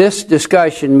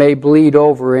discussion may bleed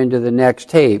over into the next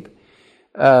tape.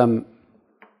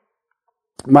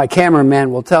 My cameraman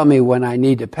will tell me when I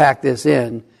need to pack this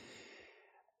in.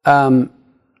 Habiru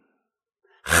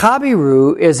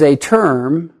is a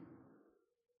term,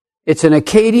 it's an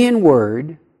Akkadian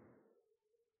word,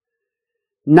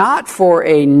 not for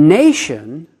a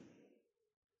nation,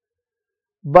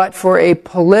 but for a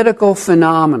political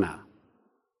phenomena,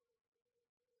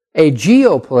 a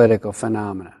geopolitical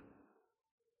phenomena.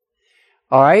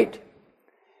 All right?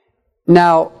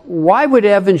 Now, why would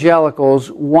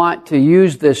evangelicals want to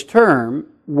use this term?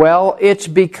 Well, it's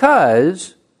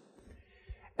because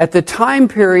at the time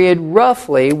period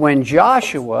roughly when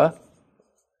Joshua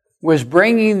was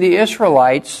bringing the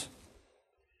Israelites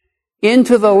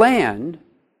into the land,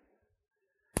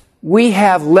 we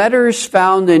have letters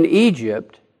found in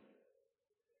Egypt.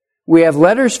 We have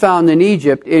letters found in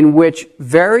Egypt in which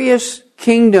various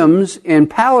kingdoms in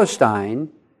Palestine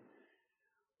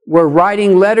were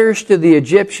writing letters to the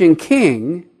Egyptian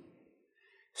king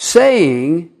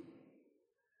saying,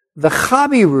 the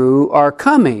Habiru are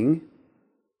coming,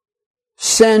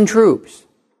 send troops.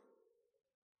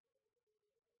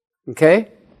 Okay?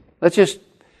 Let's just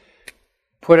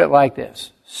put it like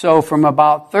this. So from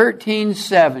about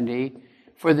 1370,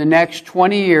 for the next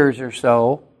 20 years or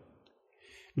so,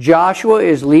 Joshua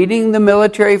is leading the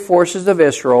military forces of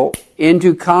Israel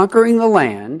into conquering the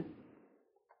land.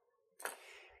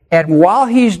 And while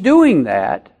he's doing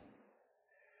that,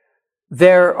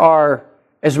 there are,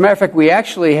 as a matter of fact, we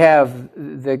actually have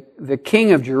the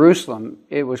king of Jerusalem.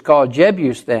 It was called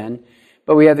Jebus then.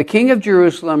 But we have the king of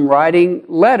Jerusalem writing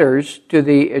letters to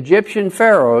the Egyptian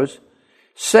pharaohs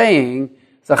saying,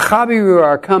 the Habiru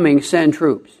are coming, send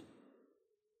troops.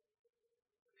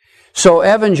 So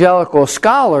evangelical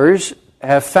scholars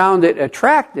have found it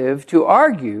attractive to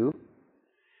argue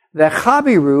that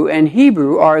Habiru and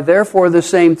Hebrew are therefore the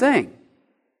same thing.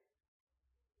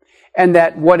 And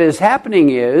that what is happening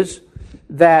is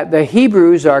that the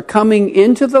Hebrews are coming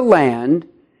into the land,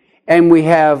 and we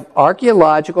have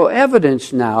archaeological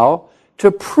evidence now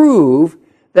to prove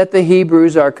that the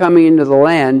Hebrews are coming into the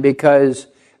land because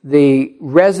the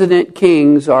resident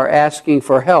kings are asking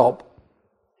for help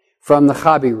from the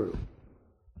Habiru.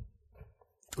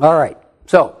 All right,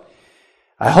 so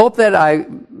I hope that I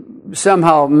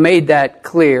somehow made that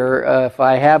clear. If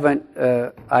I haven't,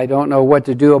 I don't know what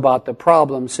to do about the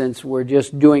problem since we're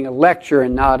just doing a lecture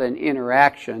and not an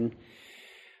interaction.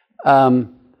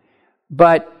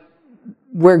 But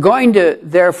we're going to,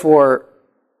 therefore,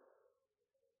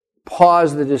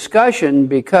 pause the discussion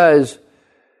because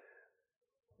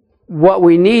what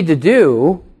we need to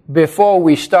do before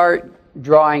we start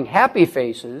drawing happy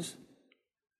faces,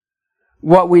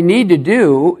 what we need to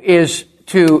do is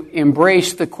to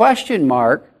embrace the question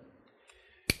mark.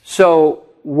 So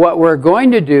what we're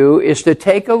going to do is to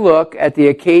take a look at the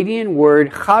Akkadian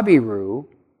word Habiru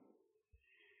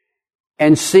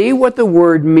and see what the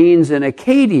word means in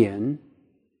Akkadian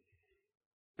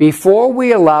before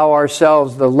we allow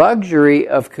ourselves the luxury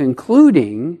of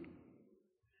concluding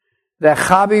that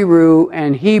Habiru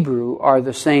and Hebrew are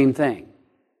the same thing.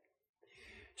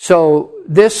 So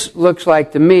this looks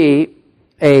like to me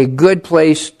a good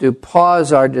place to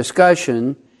pause our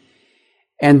discussion.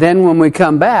 And then when we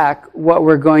come back, what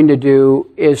we're going to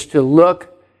do is to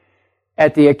look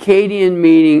at the Akkadian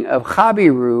meaning of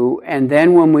Habiru, and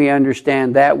then when we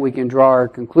understand that, we can draw our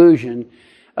conclusion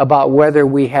about whether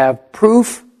we have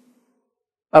proof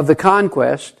of the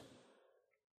conquest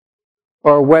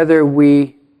or whether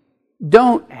we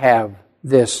don't have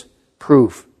this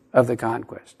proof of the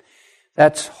conquest.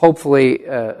 That's hopefully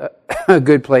a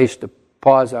good place to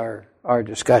pause our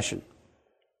discussion.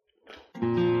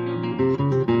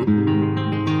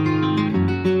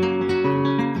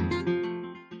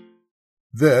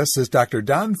 This is Dr.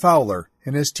 Don Fowler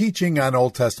in his teaching on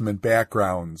Old Testament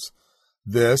backgrounds.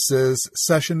 This is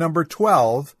session number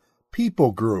 12,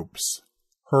 People Groups,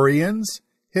 Hurrians,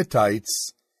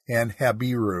 Hittites, and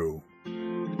Habiru.